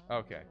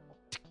 Okay.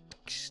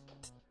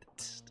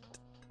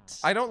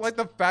 I don't like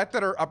the fact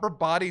that her upper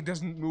body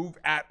doesn't move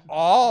at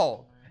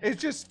all. It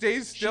just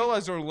stays still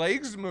as her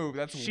legs move.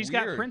 That's weird. She's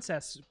got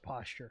princess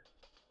posture.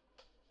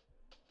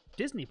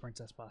 Disney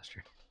princess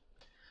posture.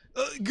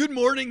 Good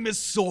morning, Miss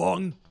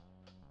Song.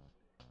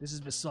 This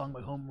is Miss Song,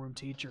 my homeroom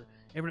teacher.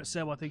 Everyone at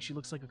Sewell thinks she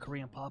looks like a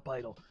Korean pop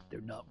idol.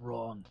 They're not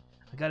wrong.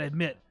 I gotta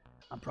admit,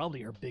 I'm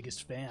probably her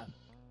biggest fan.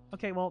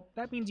 Okay, well,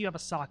 that means you have a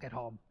sock at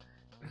home.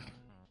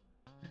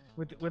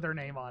 with her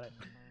name on it.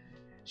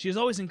 She has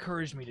always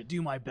encouraged me to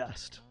do my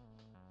best.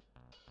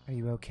 Are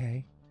you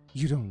okay?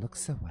 You don't look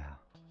so well.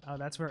 Oh,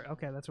 that's where...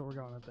 Okay, that's where we're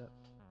going with it.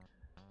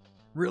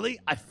 Really?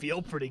 I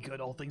feel pretty good,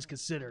 all things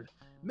considered.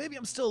 Maybe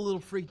I'm still a little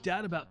freaked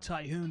out about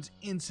Tyhoon's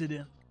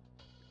incident.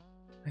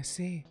 I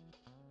see.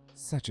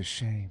 Such a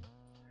shame.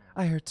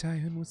 I heard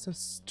Tyhoon was so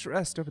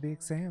stressed over the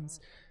exams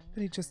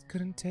that he just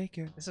couldn't take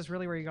it. This is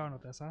really where you're going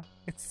with this, huh?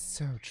 It's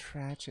so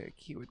tragic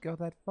he would go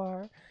that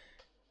far.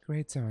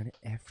 Grades aren't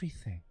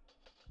everything,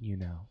 you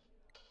know.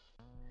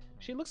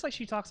 She looks like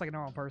she talks like a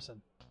normal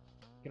person.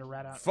 Get a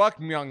rat out. Fuck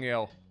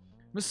Myung-il.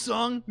 Miss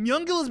Song,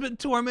 Myung-il has been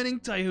tormenting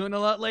Tyhoon a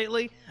lot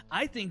lately.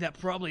 I think that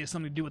probably has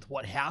something to do with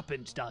what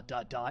happened, ...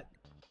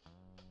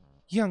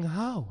 Young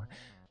Ho,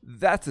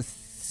 that's a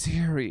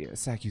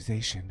serious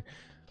accusation.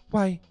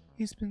 Why,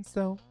 he's been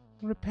so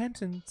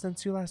repentant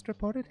since you last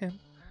reported him.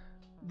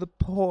 The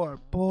poor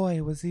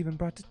boy was even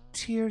brought to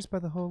tears by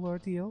the whole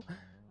ordeal.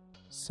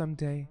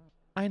 Someday,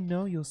 I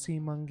know you'll see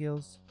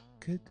Myung-il's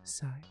good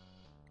side.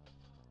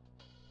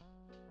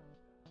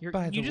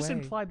 By the You just way-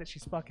 implied that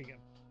she's fucking him.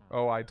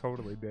 Oh, I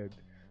totally did.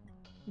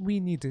 We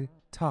need to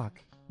talk,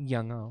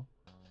 Young-o.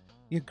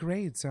 Your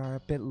grades are a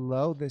bit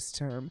low this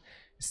term,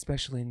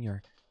 especially in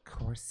your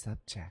core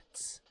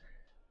subjects.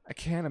 I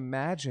can't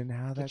imagine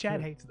how that Chad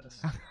could- hates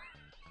this.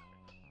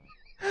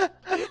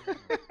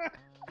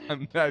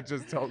 That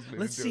just tells me.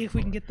 Let's to do see it if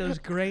we can more. get those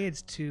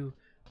grades to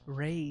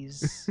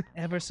raise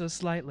ever so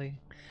slightly.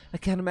 I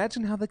can't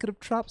imagine how they could have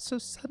dropped so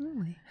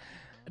suddenly.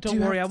 Don't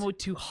you worry, I have won't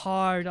too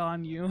hard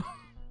on you.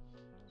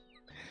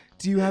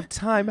 Do you have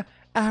time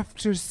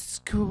after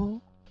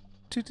school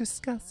to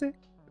discuss it?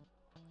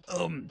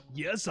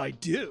 Yes, I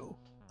do.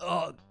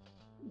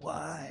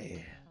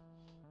 Why?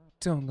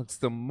 Don't look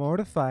so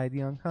mortified,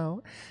 Young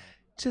Ho.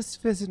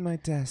 Just visit my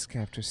desk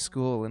after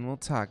school and we'll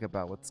talk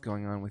about what's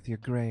going on with your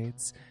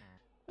grades.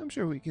 I'm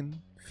sure we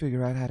can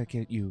figure out how to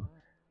get you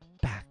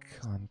back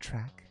on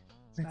track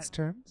next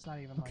term. It's not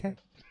even Okay. like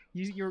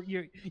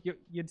it.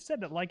 You said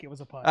that like it was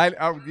a pun.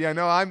 Yeah,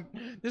 no, I'm.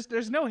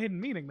 There's no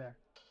hidden meaning there.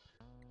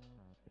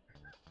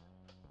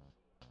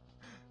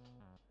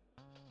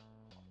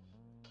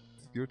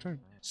 Your turn.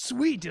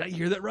 Sweet, did I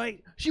hear that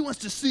right? She wants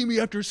to see me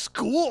after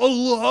school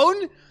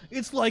alone?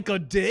 It's like a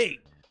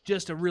date.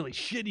 Just a really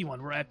shitty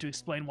one where I have to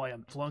explain why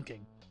I'm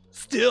flunking.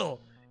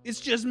 Still, it's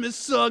just Miss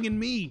Sung and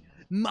me.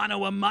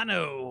 Mano a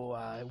mano.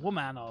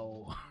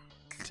 Womano.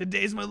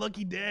 Today's my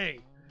lucky day.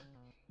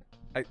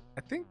 I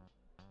think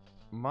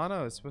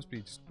mono is supposed to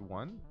be just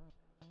one.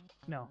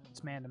 No,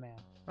 it's man to man.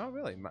 Oh,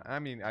 really? I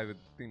mean, I would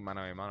think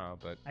mano a mano,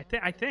 but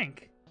I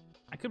think.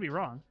 I could be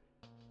wrong.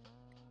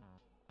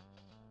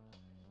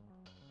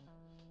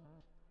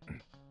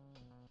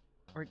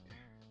 Or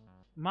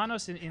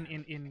manos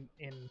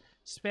in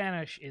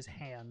Spanish is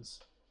hands.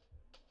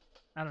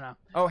 I don't know.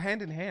 oh,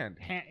 hand in hand.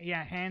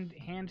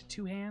 Hand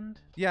to hand.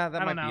 Yeah,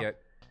 that I might don't be know.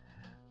 it.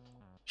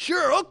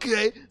 Sure,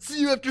 okay. See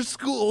you after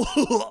school.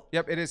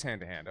 Yep, it is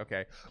hand to hand.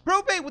 Okay.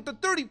 Probate with the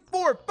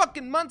 34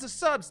 fucking months of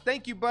subs.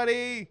 Thank you,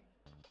 buddy.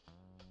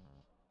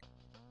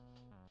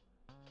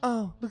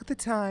 Oh, look at the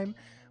time.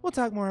 We'll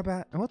talk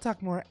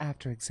more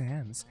after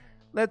exams.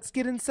 Let's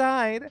get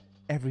inside.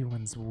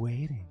 Everyone's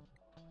waiting.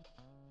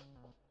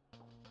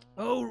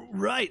 Oh,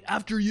 right.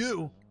 After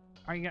you.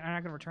 Are you not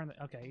going to return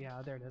the... Okay,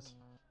 yeah, there it is.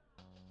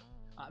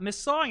 Miss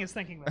Song is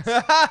thinking this.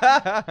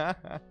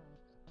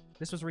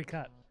 This was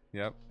recut.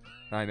 Yep.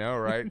 I know,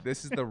 right?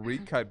 This is the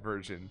recut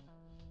version.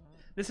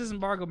 This isn't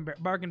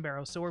Bargain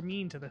Barrel, so we're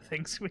mean to the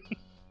things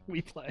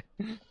we play.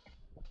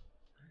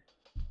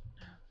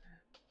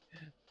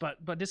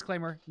 But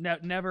disclaimer,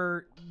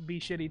 never be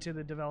shitty to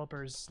the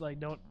developers. Like,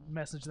 don't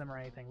message them or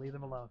anything. Leave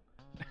them alone.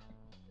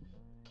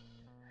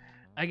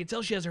 I can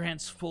tell she has her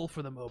hands full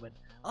for the moment.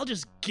 I'll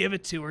just give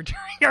it to her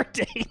during our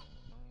date.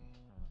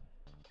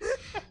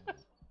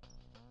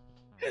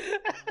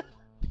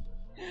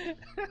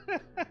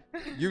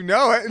 You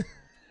know it.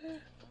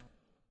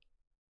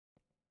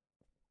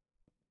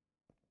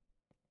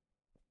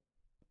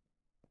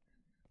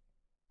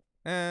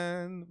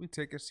 And we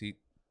take a seat.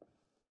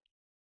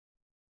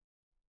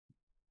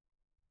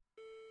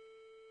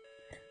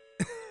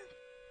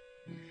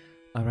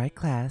 All right,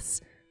 class.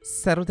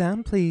 Settle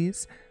down,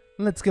 please.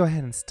 Let's go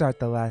ahead and start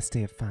the last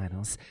day of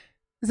finals.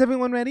 Is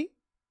everyone ready?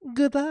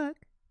 Good luck.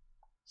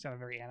 Sounded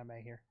very anime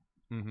here.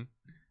 Mm-hmm.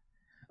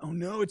 Oh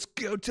no, it's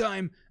go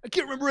time. I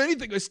can't remember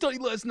anything I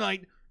studied last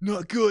night.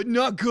 Not good,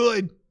 not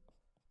good.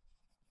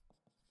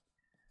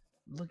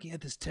 Looking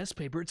at this test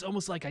paper, it's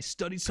almost like I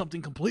studied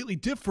something completely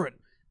different.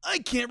 I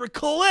can't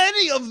recall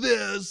any of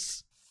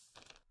this.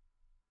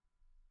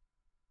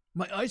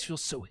 My eyes feel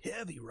so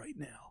heavy right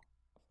now.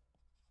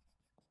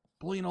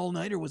 Pulling an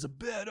all-nighter was a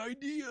bad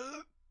idea.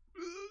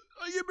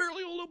 I can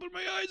barely hold open my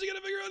eyes. I gotta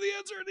figure out the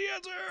answer.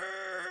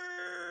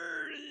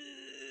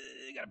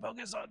 I gotta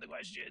focus on the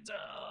questions.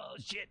 Oh,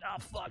 shit. Oh,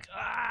 fuck.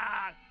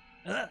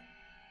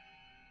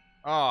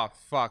 Oh,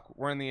 fuck.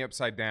 We're in the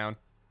upside down.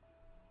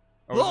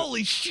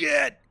 Holy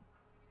shit!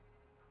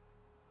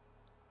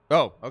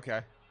 Oh,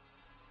 okay.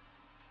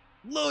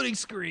 Loading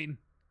screen.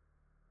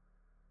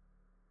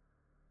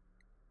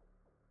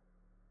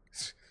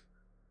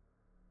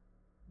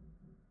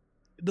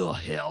 The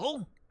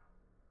hell?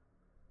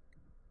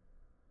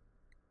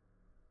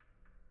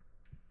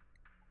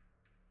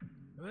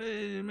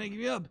 Making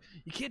me up.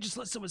 You can't just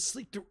let someone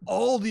sleep through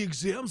all the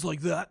exams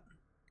like that.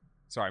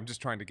 Sorry, I'm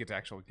just trying to get to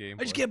actual game.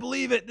 I just can't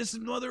believe it. This is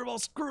mother of all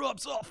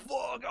screw-ups. Oh,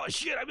 fuck. Oh,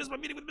 shit. I missed my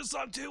meeting with Miss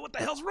Song, too. What the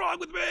hell's wrong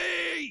with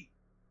me?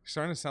 You're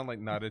starting to sound like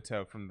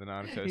Naruto from the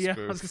Naruto Yeah,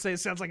 spoof. I was going to say, it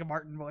sounds like a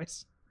Martin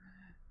voice.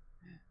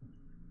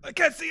 I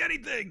can't see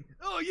anything.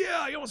 Oh, yeah.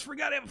 I almost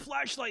forgot I have a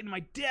flashlight in my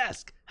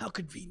desk. How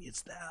convenient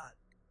is that?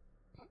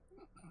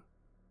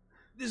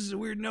 This is a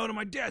weird note on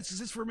my desk. Is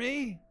this for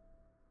me?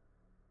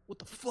 What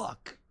the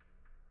fuck?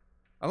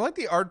 I like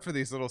the art for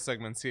these little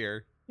segments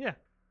here. Yeah.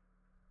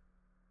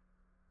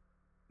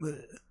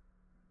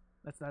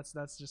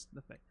 That's just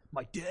the thing.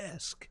 My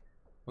desk.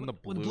 When the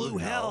With blue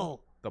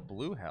hell. The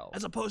blue hell.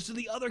 As opposed to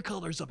the other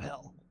colors of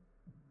hell.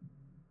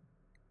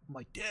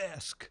 My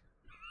desk.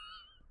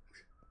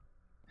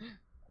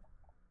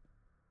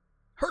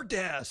 Her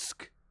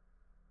desk.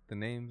 The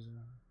names.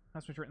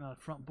 That's what's written on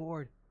the front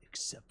board.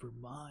 Except for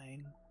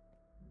mine.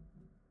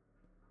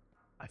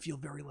 I feel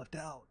very left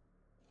out.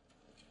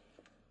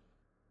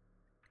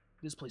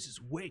 This place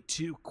is way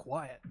too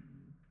quiet.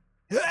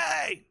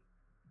 Hey!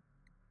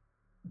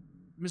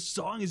 Miss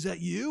Song, is that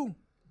you?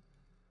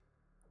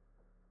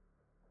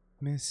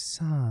 Miss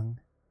Song,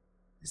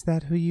 is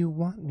that who you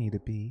want me to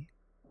be?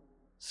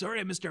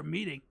 Sorry I missed our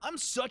meeting. I'm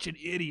such an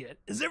idiot.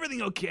 Is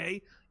everything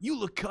okay? You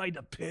look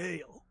kinda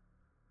pale.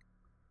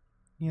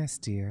 Yes,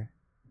 dear.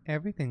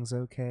 Everything's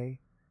okay.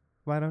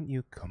 Why don't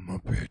you come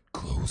a bit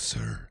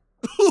closer?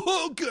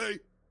 Okay.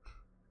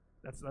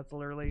 That's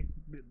literally.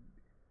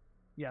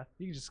 Yeah,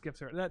 you can just skip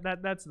through it.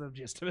 That's the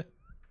gist of it.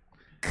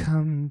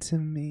 Come to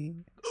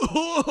me.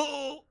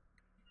 Oh,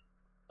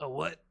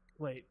 what?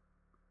 Wait.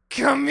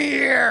 Come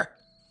here!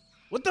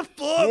 What the fuck?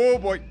 Oh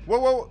boy! Whoa,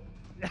 whoa!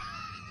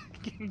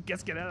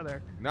 Guess get out of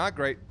there. Not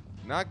great.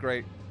 Not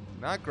great.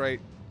 Not great.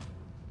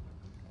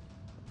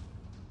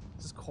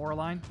 Is this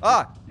Coraline?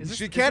 Ah! Is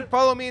She this- can't is it-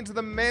 follow me into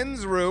the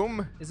men's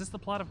room. Is this the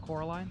plot of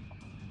Coraline?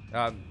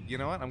 You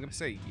know what? I'm gonna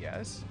say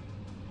yes.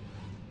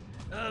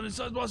 Miss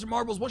Song's Monster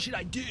Marbles, what should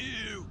I do?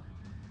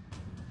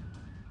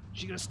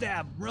 She gonna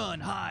stab, run,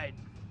 hide.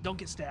 Don't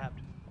get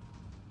stabbed.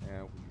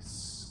 And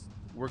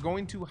we're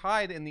going to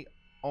hide in the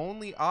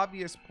only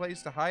obvious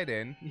place to hide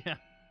in. Yeah.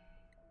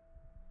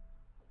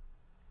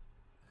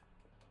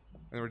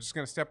 And we're just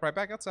gonna step right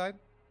back outside.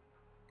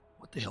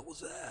 What the hell was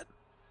that?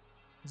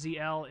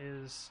 ZL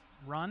is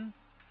run.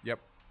 Yep.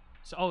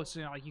 So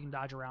you know, like you can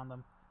dodge around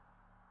them.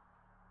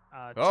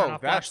 Turn Oh,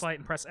 off that's- flashlight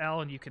and press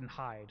L, and you can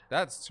hide.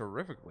 That's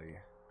terrifically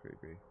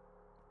creepy.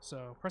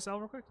 So press L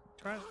real quick.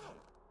 Try it.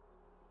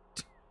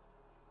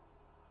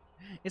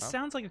 It Oh.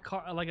 sounds like a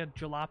car, like a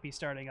jalopy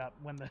starting up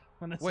when the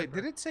Wait, zipper-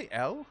 did it say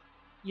L?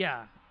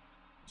 Yeah.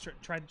 Sure,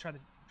 try the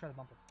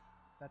bumper.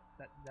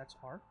 That's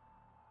R.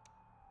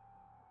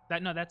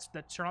 That's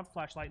turn off the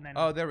flashlight and then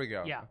Oh, there we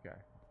go. Yeah. Okay.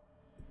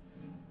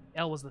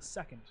 L was the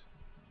second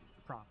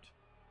prompt.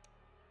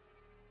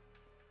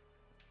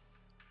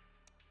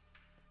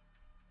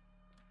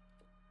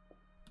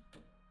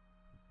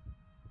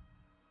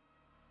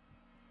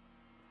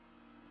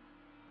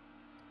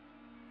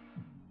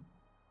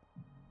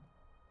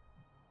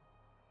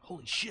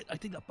 Holy shit, I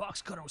think that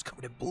box cutter was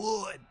covered in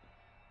blood.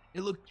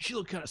 She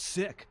looked kind of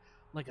sick.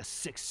 Like a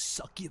sick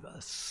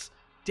succubus.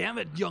 Damn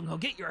it, young-ho,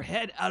 get your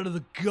head out of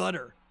the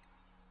gutter.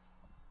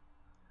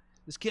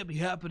 This can't be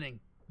happening.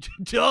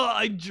 Duh,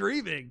 I'm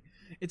dreaming.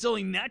 It's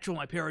only natural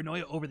my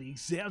paranoia over the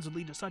exams would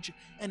lead to such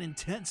an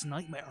intense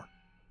nightmare.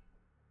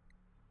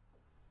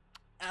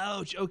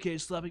 Ouch, okay,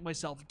 slapping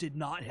myself did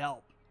not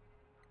help.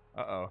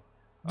 Uh-oh.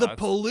 The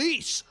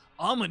police!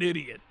 I'm an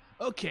idiot.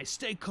 Okay,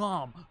 stay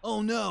calm.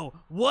 Oh no.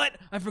 What?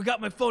 I forgot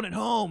my phone at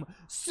home.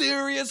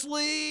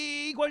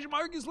 Seriously? Question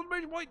mark,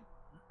 exclamation point.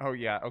 Oh,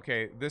 yeah.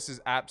 Okay, this is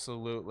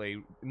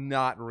absolutely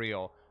not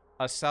real.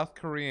 A South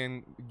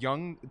Korean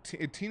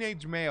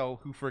teenage male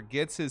who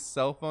forgets his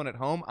cell phone at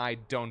home? I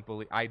don't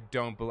believe. He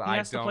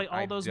has to play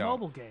all those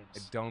mobile games. I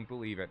don't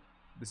believe it.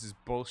 This is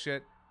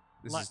bullshit.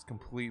 This is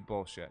complete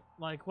bullshit.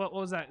 Like, what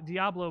was that?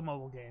 Diablo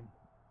mobile game.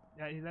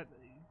 Yeah, you're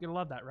gonna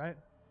love that, right?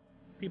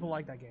 People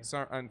like that game.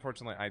 So,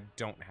 unfortunately, I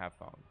don't have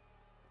phone.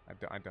 I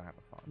don't have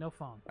a phone. No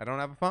phone. I don't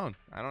have a phone.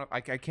 I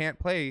can't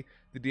play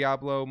the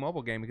Diablo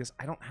mobile game because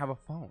I don't have a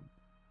phone.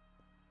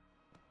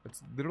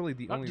 That's literally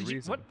the only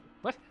reason.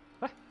 What?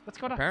 What's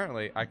going on?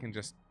 Apparently, I can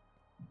just...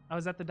 Oh,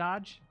 is that the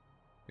dodge?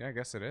 Yeah, I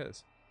guess it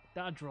is.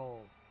 Dodge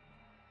roll.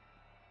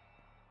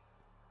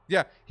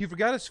 Yeah, he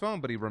forgot his phone,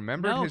 but he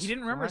remembered No, his he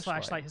didn't remember his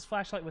flashlight. His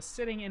flashlight was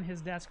sitting in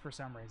his desk for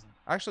some reason.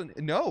 Actually,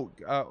 no.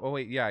 Oh,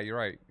 wait. Yeah, you're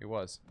right. It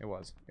was.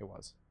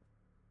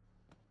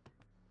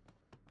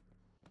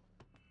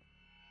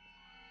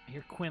 I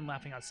hear Quinn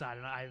laughing outside,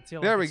 and I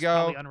feel There like we it's go.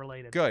 probably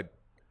unrelated. Good.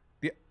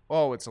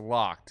 Oh, it's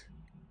locked.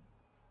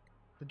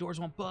 The doors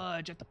won't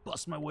budge. I have to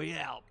bust my way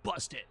out.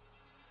 Bust it.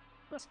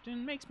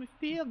 Bustin' makes me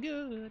feel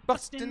good.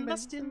 Bustin'.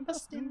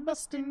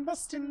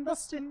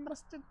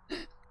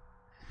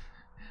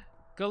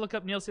 Go look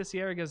up Neil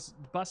Cicierga's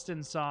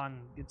Bustin'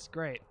 song. It's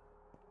great.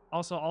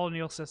 Also, all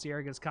Neil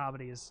Cicierga's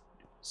comedy is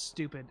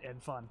stupid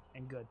and fun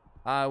and good.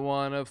 I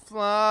wanna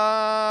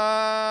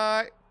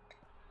fly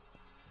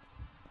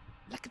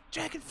like a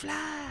dragonfly.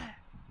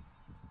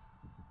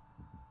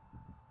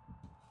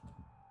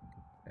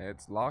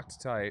 It's locked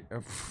tight.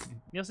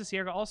 Neil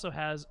Cicierga also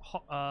has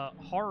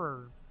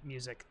horror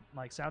music,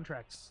 like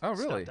soundtracks. Oh,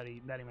 really? Stuff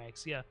that he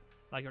makes, yeah,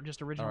 like or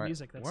just original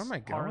music that's Where am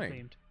I horror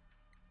going?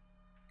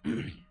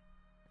 themed.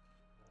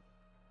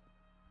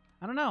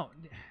 I don't know.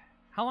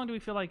 How long do we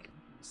feel like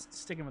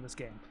sticking with this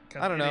game?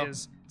 I don't know. It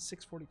is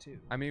 6:42.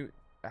 I mean,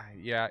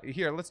 yeah.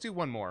 Here, let's do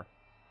one more.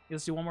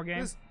 Let's do one more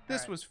game.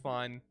 This was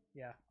fun.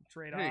 Yeah.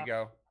 Trade off. There you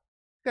go.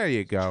 There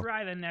you go.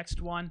 Try the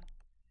next one.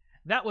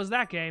 That was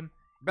that game.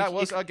 That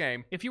was a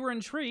game. If you were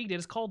intrigued, it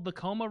is called The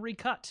Coma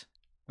Recut.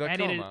 The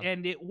Coma.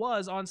 And it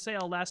was on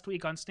sale last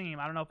week on Steam.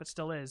 I don't know if it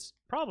still is.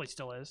 Probably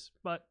still is,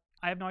 but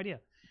I have no idea.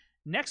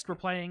 Next, we're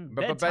playing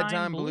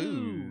Bedtime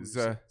Blues.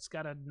 It's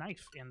got a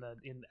knife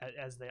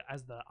as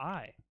the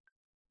eye.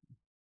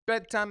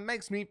 Bedtime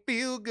makes me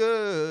feel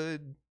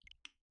good.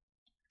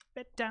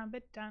 Bedtime.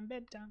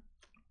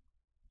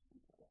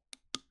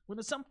 When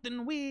there's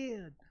something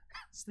weird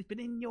sleeping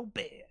in your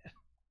bed.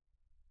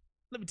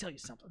 Let me tell you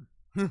something.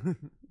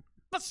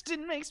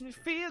 Bustin' makes me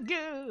feel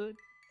good.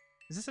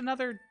 Is this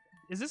another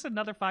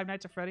Five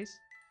Nights at Freddy's?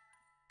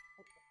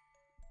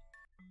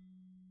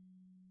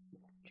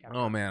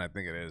 Oh man, I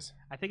think it is.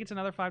 I think it's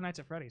another Five Nights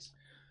at Freddy's.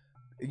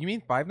 You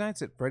mean Five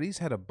Nights at Freddy's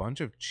had a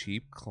bunch of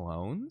cheap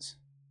clones?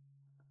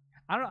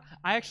 I don't know.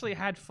 I actually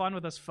had fun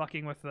with us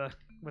fucking with the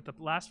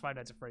last Five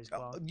Nights at Freddy's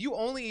clone. You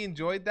only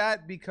enjoyed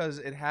that because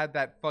it had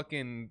that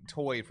fucking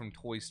toy from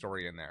Toy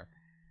Story in there.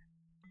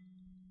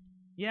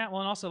 Yeah,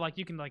 well, and also like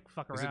you can like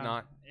fuck around. Is it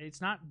not?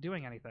 It's not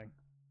doing anything.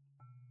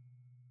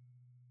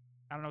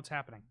 I don't know what's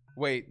happening.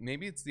 Wait,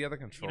 maybe it's the other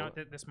controller.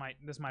 You know, this might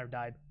have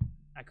died.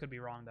 I could be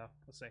wrong though.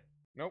 Let's see.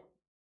 Nope.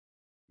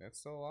 It's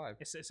still alive.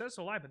 It says it's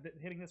alive, but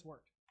hitting this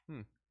worked.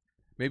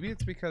 Maybe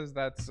it's because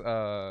that's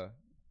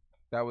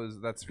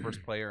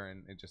first player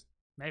and it just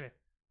maybe.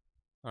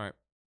 All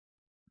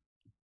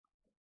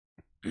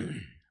right.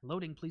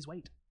 Loading, please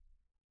wait.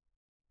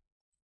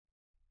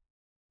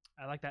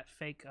 I like that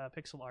fake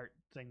pixel art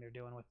thing they're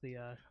doing with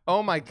the.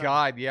 Oh my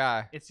god!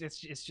 Yeah. It's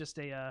just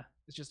a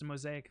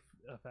mosaic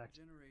effect.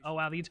 Oh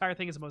wow, the entire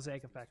thing is a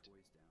mosaic effect.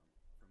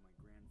 From my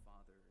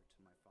grandfather to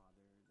my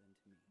father, then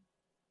to me,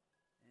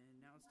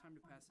 and now it's time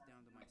to pass it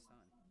down to my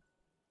son.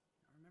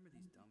 I remember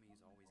these dummies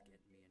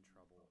always getting me in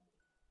trouble,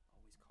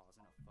 always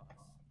causing a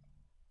fuss.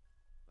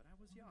 But I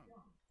was young. It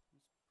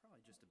was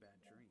probably just a bad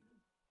dream.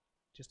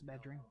 Just a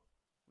bad dream.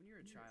 When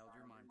you're a child,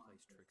 your mind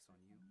plays tricks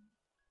on you.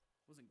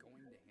 I wasn't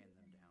going to hand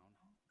them down.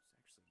 I was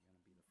actually going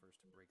to be the first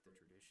to break the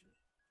tradition.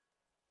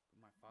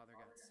 But my father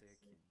got sick,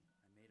 and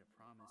I made a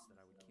promise that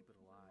I would keep it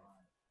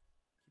alive.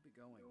 Keep it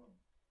going.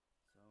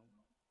 So,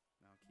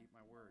 now keep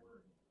my word.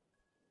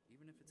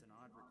 Even if it's an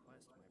odd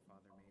request my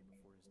father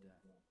made before his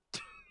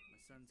death. My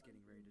son's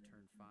getting ready to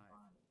turn 5,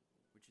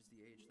 which is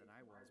the age that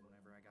I was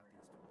whenever I got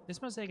these toys. This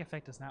mosaic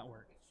effect does not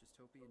work. Let's just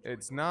hope he enjoys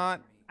It's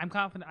not. I'm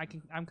confident.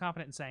 I'm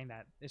confident in saying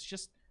that. It's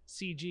just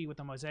CG with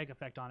a mosaic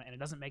effect on it, and it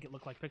doesn't make it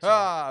look like pixel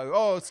art.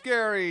 Oh,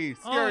 scary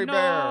Oh, no,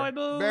 I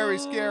bear. Very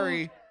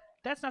scary.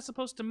 That's not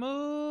supposed to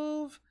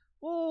move.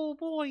 Oh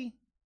boy.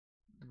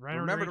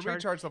 Remember to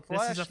recharge the This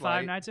flashlight. is a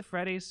Five Nights at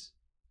Freddy's.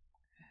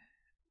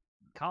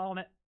 Calling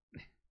it.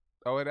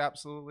 Oh, it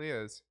absolutely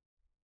is.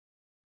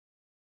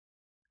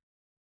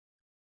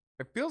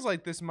 It feels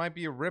like this might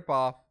be a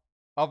ripoff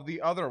of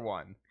the other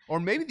one. Or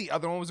maybe the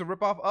other one was a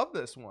ripoff of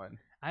this one.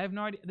 I have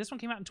no idea. This one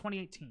came out in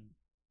 2018.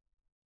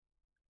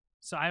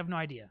 So I have no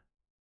idea.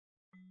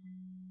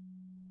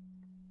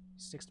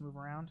 Sticks to move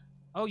around.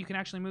 Oh, you can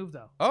actually move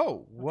though.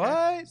 Oh,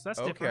 what? So that's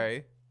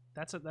okay.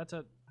 different. That's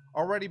a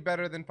Already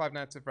better than Five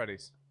Nights at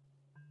Freddy's.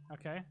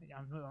 okay.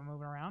 I'm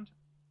moving around.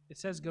 It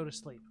says go to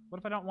sleep. What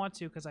if I don't want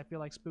to because I feel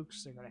like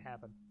spooks are going to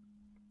happen?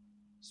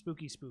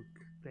 Spooky spook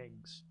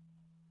things.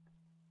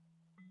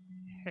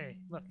 Hey,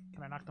 look.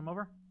 Can I knock them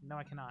over? No,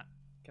 I cannot.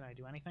 Can I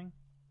do anything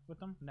with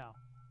them? No.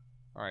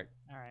 All right.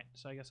 All right.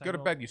 So I guess I Go to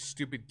will- bed, you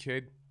stupid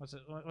kid. What's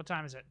it? What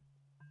time is it?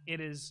 It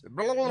is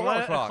Blah, blah, blah, blah,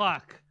 1 o'clock.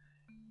 o'clock.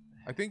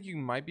 I think you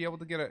might be able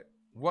to get a...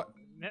 What?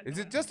 Is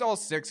it Ah. just all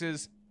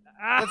sixes?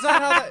 That's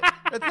not how that...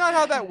 That's not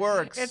how that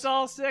works. It's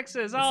all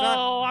sixes.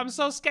 not- I'm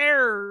so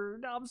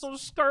scared. I'm so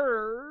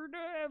scared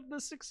of the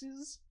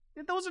sixes.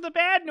 Those are the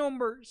bad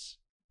numbers.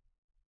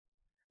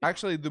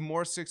 Actually, the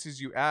more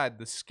sixes you add,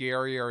 the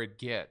scarier it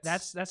gets.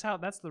 That's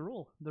the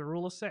rule. The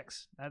rule of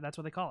six. That's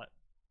what they call it.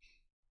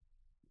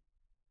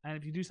 And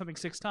if you do something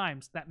 6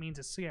 times, that means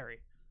it's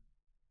scary.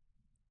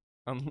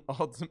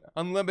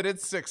 Unlimited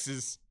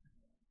sixes.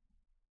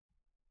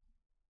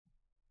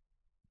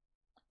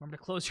 Remember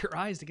to close your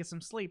eyes to get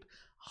some sleep.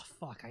 Oh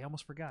fuck! I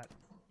almost forgot.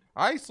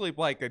 I sleep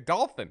like a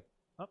dolphin.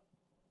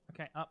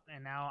 Okay, up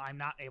and now I'm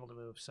not able to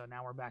move. So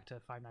now we're back to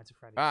Five Nights at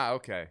Freddy's. Ah,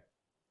 okay.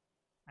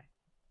 Hi.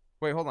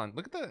 Wait, hold on.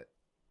 Look at the...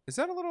 Is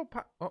that a little...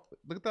 Oh,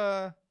 look at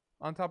the...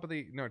 On top of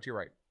the... No, to your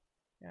right.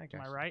 Yeah, I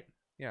guess. Am I right?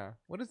 Yeah.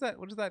 What is that?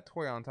 What is that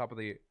toy on top of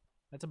the...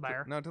 That's a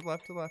bear. No, to the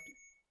left, to the left.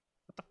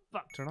 What the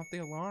fuck? Turn off the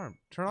alarm.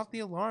 Turn off the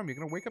alarm. You're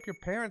going to wake up your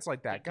parents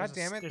like that. Yeah, God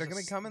damn it. They're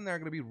going to come in there. They're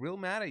going to be real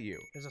mad at you.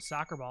 There's a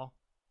soccer ball.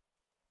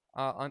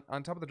 On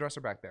top of the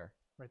dresser back there.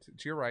 Right. To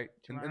your right.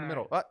 To In my the right.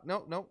 middle.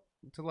 No, no.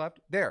 To the left.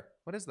 There.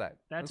 What is that?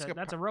 That's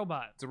a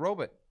robot. It's a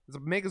robot. It's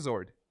a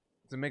Megazord.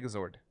 It's a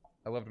Megazord.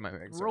 I loved my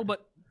Megazord. Robot.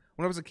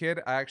 When I was a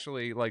kid, I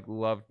actually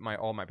loved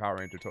all my Power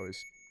Ranger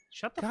toys.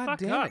 Shut the God fuck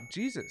damn up. it.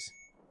 Jesus.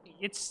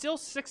 It's still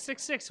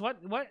 666.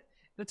 What?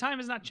 The time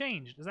has not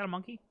changed. Is that a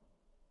monkey?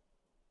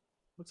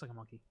 Looks like a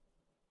monkey.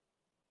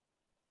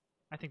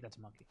 I think that's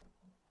a monkey.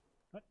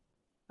 What?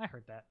 I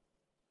heard that.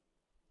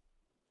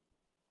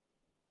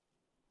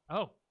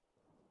 Oh.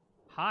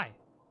 Hi.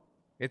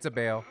 It's a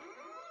bale.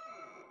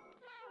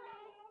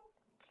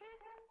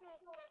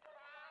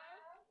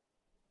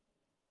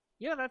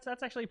 Yeah, that's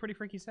actually a pretty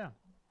freaky sound.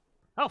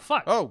 Oh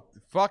fuck. Oh,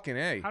 fucking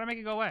A. How to make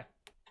it go away?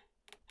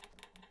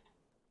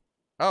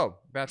 Oh,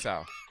 that's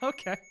how.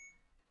 Okay.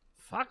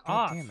 Fuck God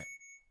off. damn it.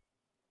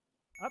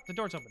 Oh, the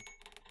door's open.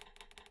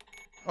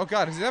 Oh,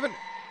 God. Is it Evan?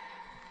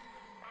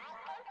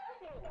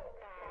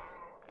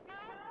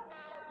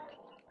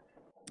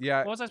 Yeah.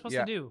 What was I supposed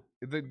to do?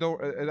 The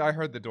door. I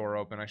heard the door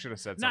open. I should have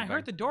said No, I something.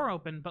 heard the door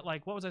open, but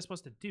like, what was I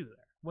supposed to do there?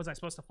 Was I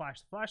supposed to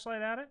flash the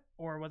flashlight at it,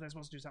 or was I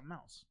supposed to do something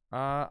else?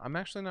 I'm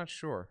actually not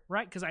sure.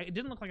 Right? Because it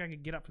didn't look like I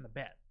could get up from the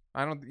bed.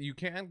 I don't. You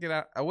can't get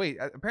out. Oh wait.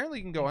 Apparently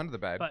you can go under the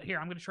bed. But here,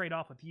 I'm gonna trade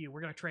off with you.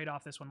 We're gonna trade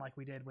off this one like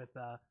we did with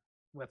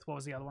what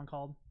was the other one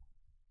called?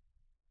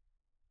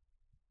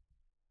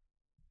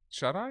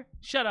 Shut eye?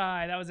 Shut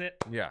Eye. That was it.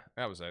 Yeah,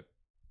 that was it.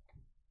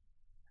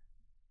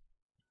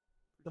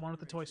 The one with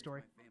the Toy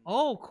Story.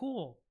 Oh,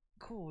 cool,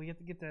 cool. We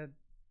get to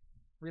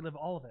relive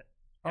all of it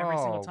every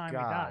single time God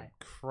we die.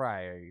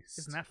 Christ.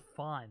 Isn't that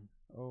fun?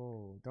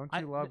 Oh, don't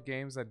you love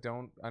games that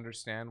don't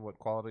understand what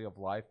quality of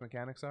life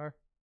mechanics are?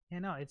 Yeah,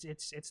 no, it's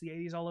the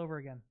 80s all over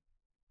again.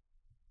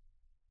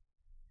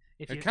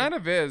 It kind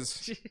of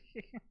is.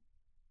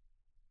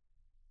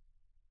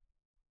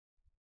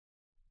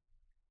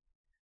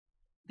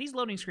 These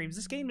loading screens.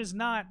 This game does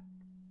not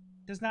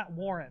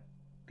warrant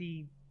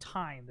the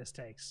time this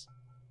takes.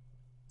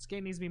 This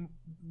game needs to be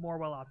more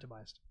well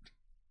optimized.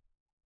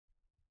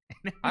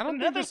 I don't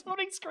think Another this-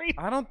 loading screen.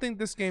 I don't think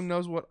this game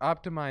knows what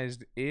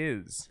optimized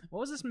is. What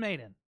was this made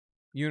in?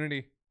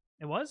 Unity,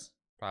 It was?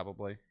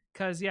 probably.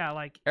 Because yeah,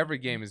 like Every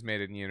game is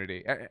made in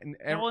Unity. And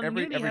well, and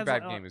every Unity has,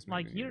 bad game is made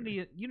like in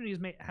Unity.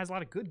 Unity has a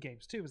lot of good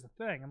games too. Is the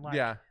thing, and like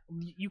Yeah,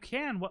 you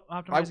can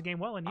optimize a game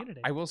well in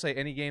Unity. I will say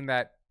any game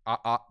that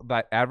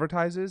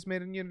advertises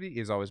made in Unity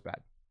is always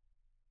bad.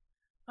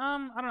 I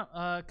don't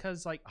know,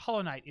 because like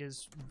Hollow Knight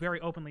is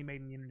very openly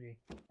made in Unity,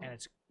 and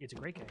it's a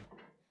great game.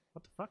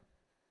 What the fuck?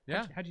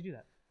 Yeah. How'd you do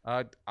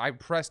that? I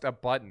pressed a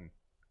button.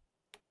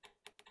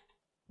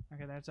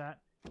 Okay, that's that.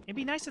 It'd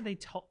be nice if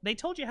they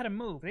told you how to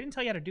move. They didn't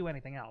tell you how to do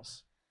anything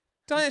else.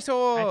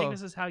 Dinosaur. I think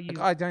this is how you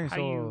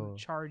dinosaur.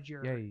 charge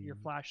your Yay.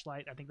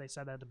 flashlight. I think they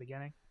said that at the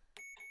beginning.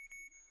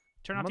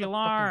 Turn off Motherfucking the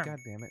alarm. God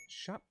damn it!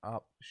 Shut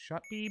up!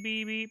 Shut. Beep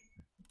beep beep.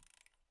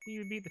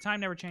 Beep beep beep. The time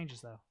never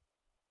changes though.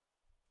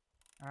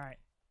 All right.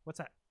 What's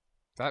that?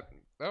 That.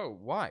 Oh,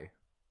 why?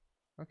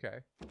 Okay.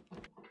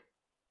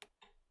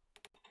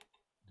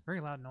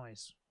 Very loud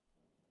noise.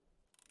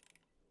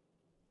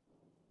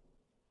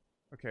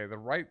 Okay, the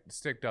right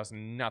stick does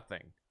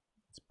nothing.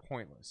 It's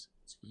pointless.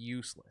 It's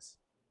useless.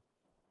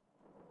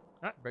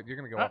 But you're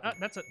gonna go up.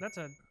 That's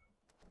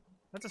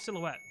a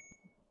silhouette.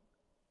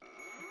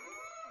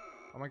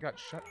 Oh my god!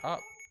 Shut up.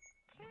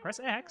 Press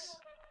X.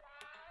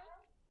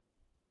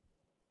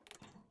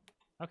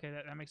 Okay,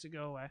 that makes it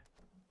go away.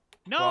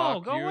 No,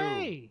 Fuck go you.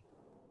 away.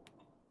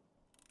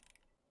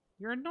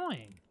 You're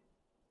annoying.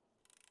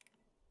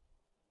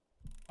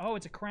 Oh,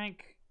 it's a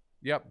crank.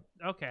 Yep.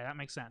 Okay, that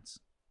makes sense.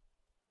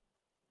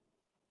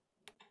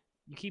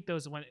 You keep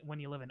those when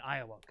you live in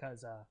Iowa,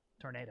 because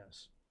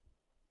tornadoes.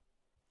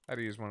 I had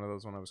to use one of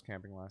those when I was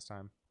camping last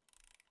time.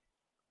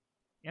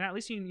 And at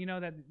least you know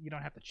that you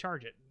don't have to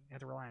charge it. You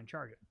have to rely on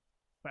charge it.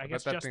 But I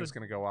guess that just thing's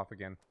gonna go off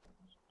again.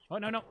 Oh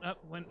no no!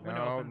 When it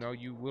No, opens. no,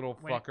 you little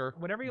Wait, fucker.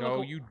 whatever you no,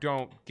 look. you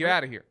don't. Get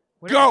out of here.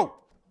 Whatever, Go.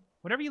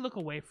 Whatever you look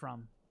away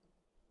from,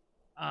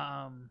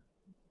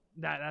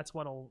 that's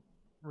what'll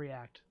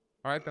react.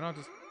 All right, then I'll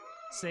just.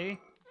 See?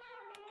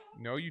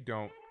 No, you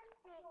don't.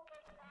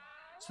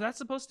 So that's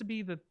supposed to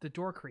be the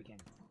door creaking.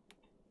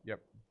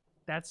 Yep.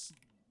 That's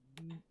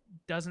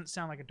doesn't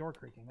sound like a door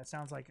creaking. That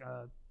sounds like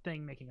a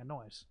thing making a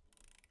noise.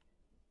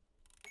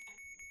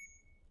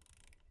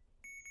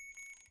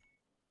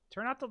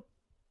 Turn out the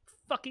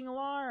fucking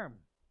alarm.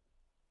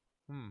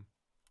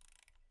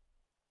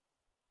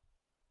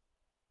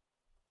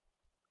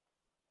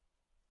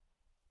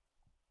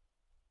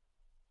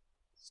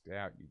 Stay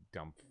out, you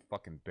dumb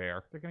fucking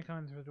bear. They're gonna come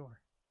in through the door.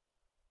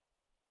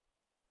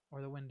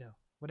 Or the window.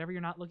 Whatever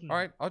you're not looking All at.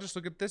 right, I'll just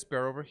look at this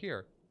bear over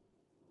here.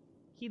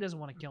 He doesn't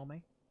want to kill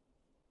me.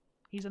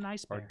 He's a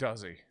nice bear. Or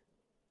does he?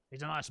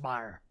 He's a nice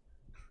bear.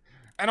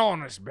 An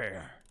honest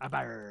bear. A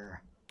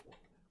bear.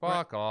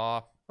 Fuck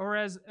off. Or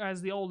as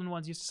the olden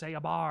ones used to say,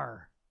 a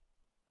bar.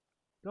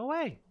 Go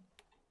away.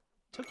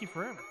 Took you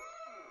forever.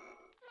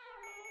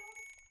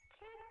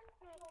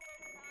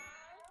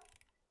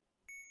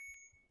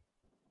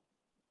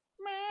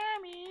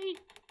 Mommy.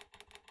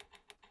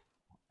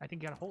 I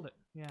think you gotta hold it.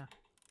 Yeah.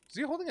 Is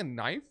he holding a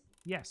knife?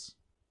 Yes.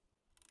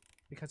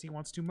 Because he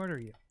wants to murder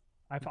you.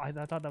 I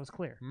thought that was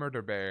clear.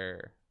 Murder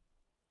bear.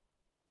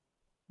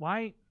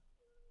 Why?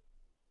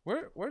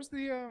 Where's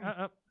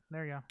the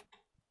there you go.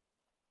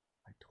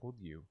 I told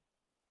you.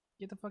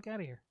 Get the fuck out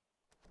of here.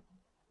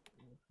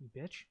 You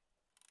bitch.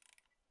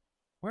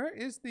 Where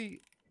is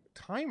the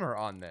timer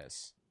on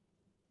this?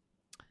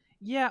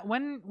 Yeah,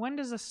 when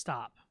does this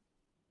stop?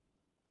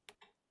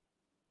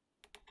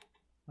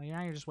 Well,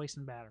 now you're just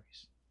wasting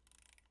batteries.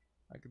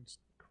 I can just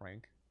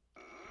crank.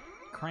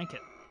 Crank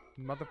it.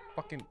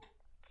 Motherfucking.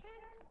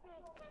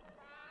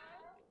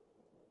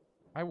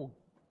 I will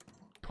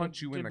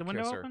punch you in Did the the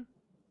window kisser. open?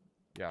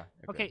 Yeah.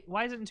 it Okay, did.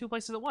 why is it in two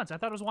places at once? I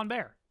thought it was one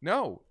bear.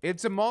 No,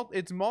 it's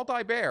it's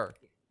multi-bear.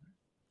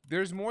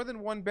 There's more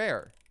than one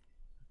bear.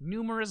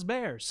 Numerous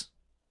bears.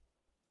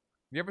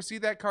 You ever see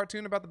that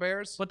cartoon about the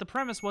bears? But the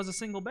premise was a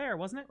single bear,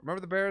 wasn't it? Remember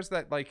the bears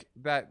that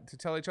to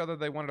tell each other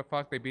they wanted to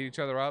fuck, they beat each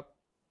other up?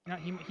 No,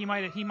 he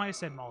might have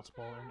said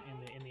multiple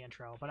in the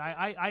intro, but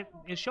I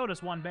it showed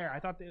us one bear. I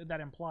thought that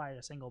implied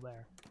a single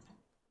bear.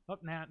 Oh,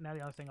 now the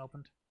other thing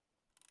opened.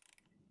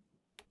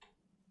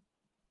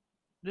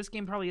 This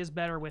game probably is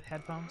better with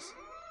headphones.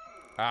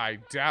 I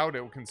doubt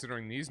it,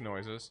 considering these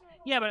noises.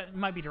 Yeah, but it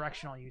might be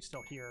directional. You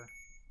still hear.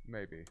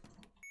 Maybe.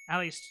 At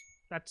least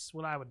that's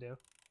what I would do.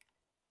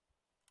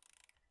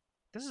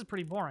 This is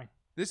pretty boring.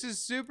 This is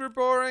super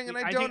boring, and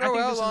I don't think know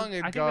how this is- long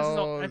it I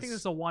goes. think this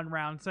is a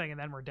one-round thing, and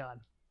then we're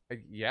done.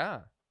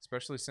 Yeah,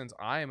 especially since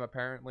I am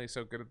apparently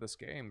so good at this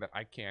game that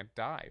I can't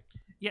die.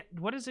 Yeah,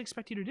 what does it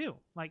expect you to do?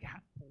 Like,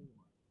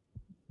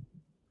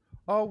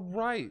 Oh,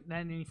 right.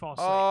 then you fall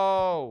asleep.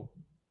 Oh.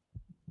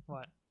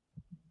 What?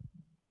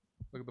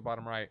 Look at the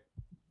bottom right.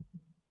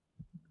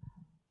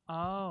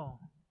 Oh.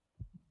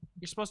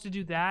 You're supposed to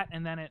do that,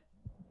 and then it...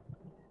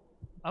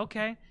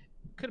 Okay.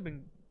 Could have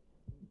been...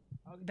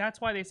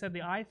 That's why they said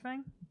the eye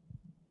thing?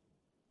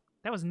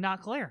 That was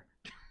not clear.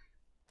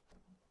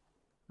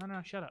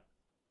 No, shut up.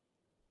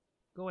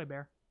 Go away,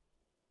 bear.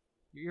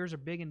 Your ears are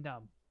big and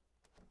dumb.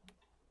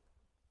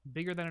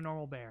 Bigger than a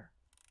normal bear.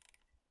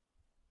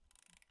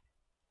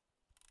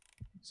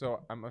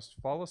 So I must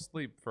fall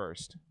asleep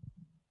first.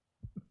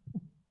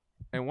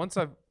 And once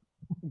I've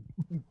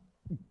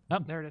Oh,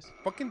 there it is.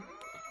 fucking...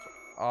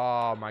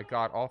 Oh my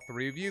god, all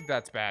three of you?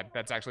 That's bad.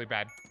 That's actually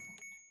bad.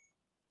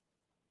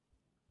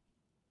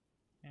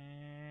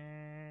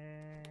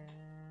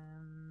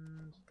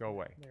 And... Go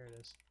away. There it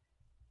is.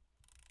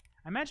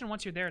 I imagine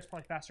once you're there, it's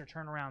probably faster to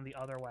turn around the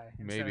other way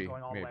instead Maybe, of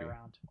going all the way maybe.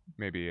 around.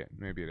 Maybe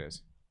it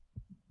is.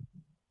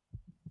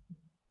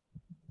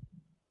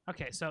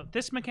 Okay, so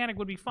this mechanic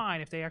would be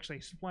fine if they actually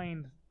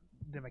explained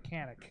the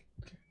mechanic.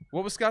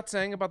 What was Scott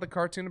saying about the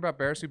cartoon about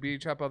bears who beat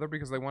each other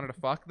because they wanted to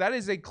fuck? That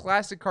is a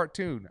classic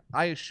cartoon.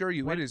 I assure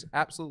you, What? it is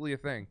absolutely a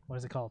thing. What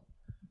is it called?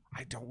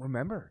 I don't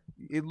remember.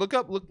 Look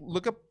up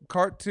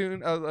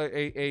cartoon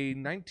a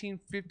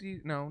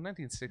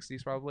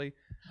 1960s probably.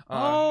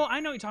 Oh, I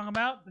know what you're talking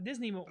about. The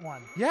Disney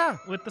one Yeah.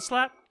 with the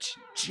slap.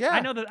 Yeah.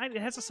 I know that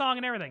it has a song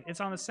and everything. It's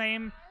on the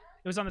same.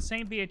 It was on the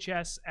same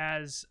VHS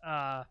as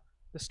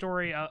the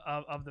story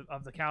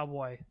of the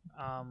cowboy,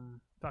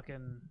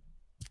 fucking,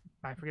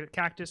 I forget it,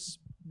 Cactus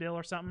Bill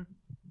or something.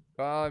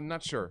 I'm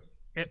not sure.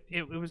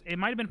 It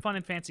might have been fun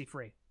and fancy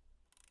free.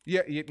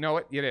 Yeah, you know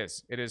what? It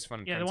is. It is fun.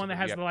 And Yeah, the fancy one that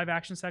free. has Yep. the live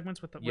action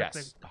segments with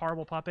the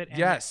horrible puppet. And,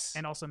 Yes.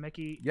 and also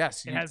Mickey.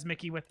 Yes. It has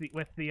Mickey with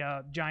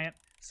the giant.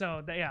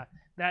 So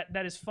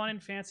that is fun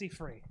and fancy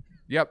free.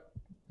 Yep.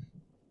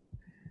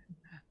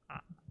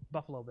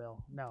 Buffalo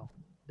Bill. No,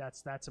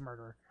 that's a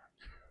murderer.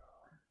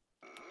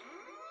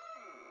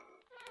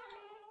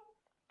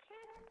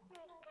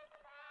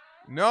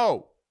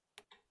 No.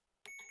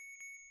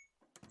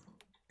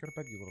 Go to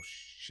bed, you little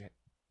shit.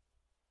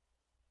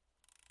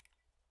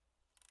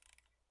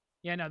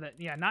 Yeah, no,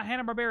 not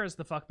Hanna-Barbera's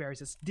the fuck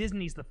bears. It's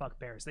Disney's the fuck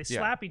bears. They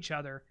slap each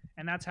other,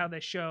 and that's how they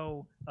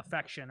show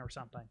affection or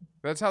something.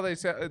 That's how they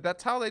say.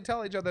 That's how they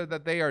tell each other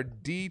that they are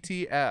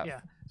DTF. Yeah,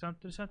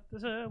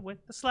 with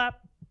the slap,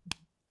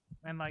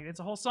 and like it's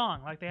a whole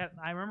song. Like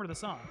I remember the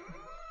song.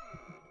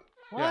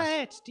 Yeah.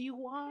 What do you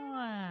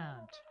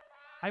want?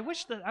 I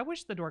wish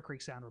the Door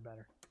Creek sound were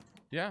better.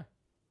 Yeah.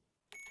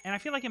 And I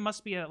feel like it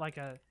must be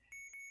an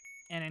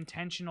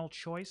intentional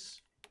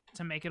choice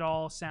to make it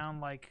all sound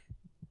like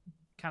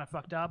kind of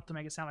fucked up, to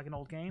make it sound like an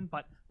old game,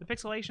 but the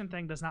pixelation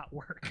thing does not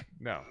work.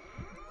 No.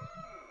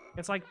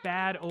 It's like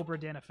bad Obra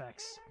Dinn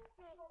effects.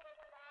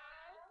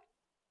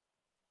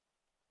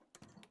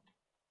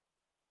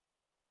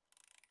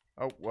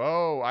 Oh,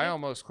 whoa. I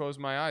almost closed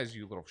my eyes,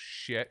 you little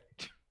shit.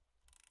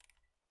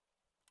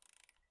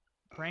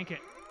 Crank it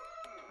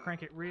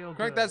real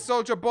Crank good. that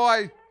soldier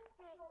boy.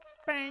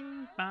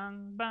 Bang,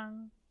 bang,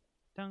 bang.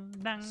 Dun,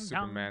 dun,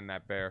 Superman,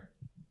 that bear.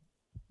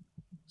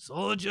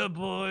 Soldier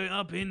boy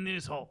up in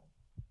this hole.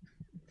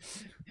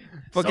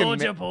 Fucking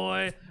Soldier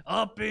boy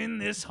up in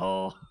this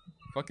hole.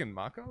 Fucking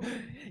Mako?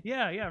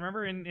 Yeah.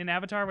 Remember in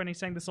Avatar when he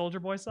sang the Soldier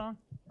Boy song?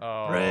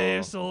 Oh.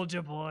 Brave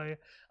soldier boy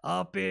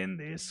up in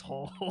this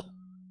hole.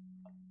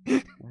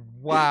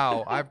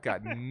 Wow. I've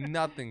got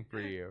nothing for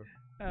you.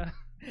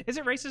 Is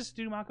it racist to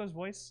do Mako's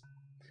voice?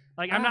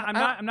 Like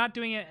I'm not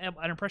doing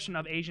an impression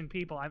of Asian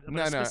people. I'm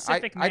No. I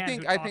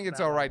think it's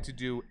all right to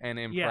do an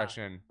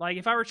impression. Yeah. Like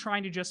if I were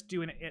trying to just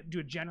do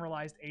a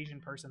generalized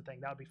Asian person thing,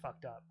 that would be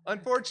fucked up.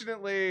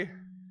 Unfortunately,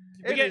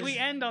 We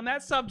end on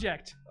that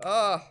subject.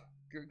 well,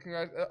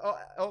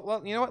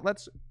 you know what?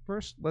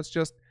 Let's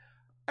just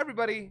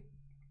everybody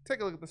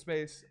take a look at the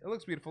space. It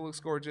looks beautiful. It looks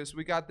gorgeous.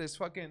 We got this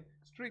fucking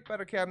Street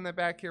Fighter cabinet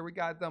back here. We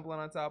got Dumpling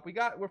on top.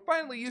 We're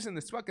finally using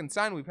this fucking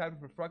sign we've had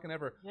for fucking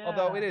ever. Yeah.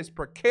 Although it is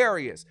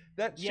precarious.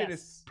 That shit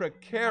is I would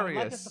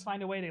precarious. like us to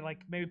find a way to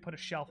like maybe put a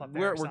shelf up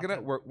there.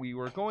 We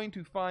were going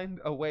to find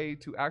a way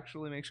to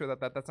actually make sure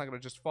that's not going to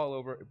just fall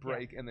over,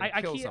 break, and then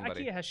kill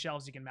somebody. IKEA has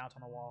shelves you can mount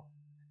on the wall.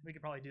 We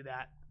could probably do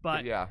that.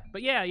 But yeah.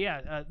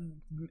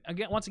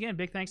 Once again,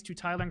 big thanks to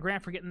Tyler and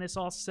Grant for getting this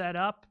all set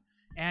up.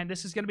 And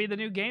this is going to be the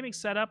new gaming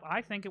setup.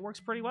 I think it works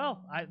pretty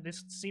well.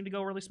 This seemed to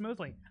go really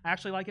smoothly. I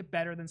actually like it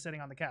better than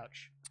sitting on the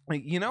couch.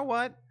 You know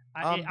what?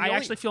 I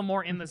actually feel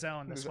more in the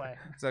zone this way.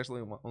 It's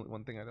actually only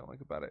one thing I don't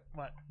like about it.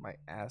 What? My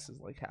ass is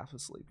like half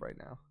asleep right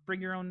now.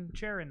 Bring your own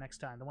chair in next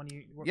time. The one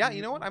you. Yeah,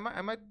 you know what? I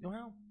might.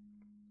 Well,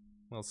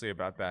 we'll see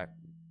about that.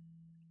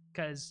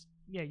 Because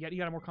you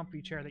got a more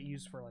comfy chair that you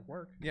use for like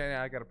work.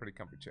 Yeah, I got a pretty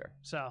comfy chair.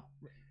 So.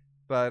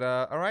 But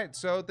all right,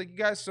 so thank you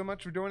guys so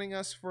much for joining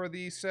us for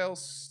the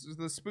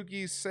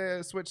spooky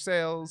Switch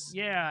sales.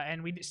 Yeah,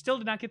 and we still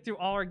did not get through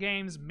all our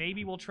games.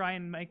 Maybe we'll try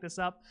and make this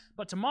up.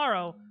 But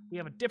tomorrow we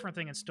have a different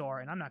thing in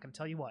store, and I'm not going to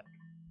tell you what.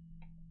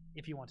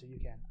 If you want to, you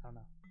can. I don't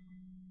know,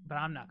 but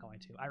I'm not going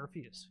to. I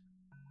refuse.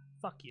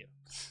 Fuck you.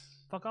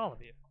 Fuck all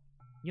of you.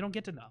 You don't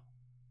get to know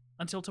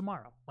until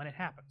tomorrow when it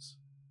happens.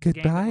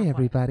 Goodbye,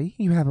 everybody.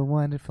 You have a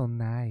wonderful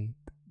night.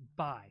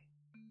 Bye.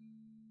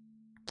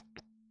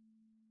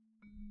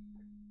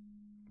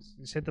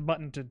 Just hit the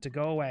button to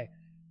go away.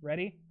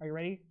 Ready? Are you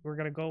ready? We're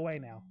going to go away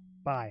now.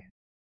 Bye.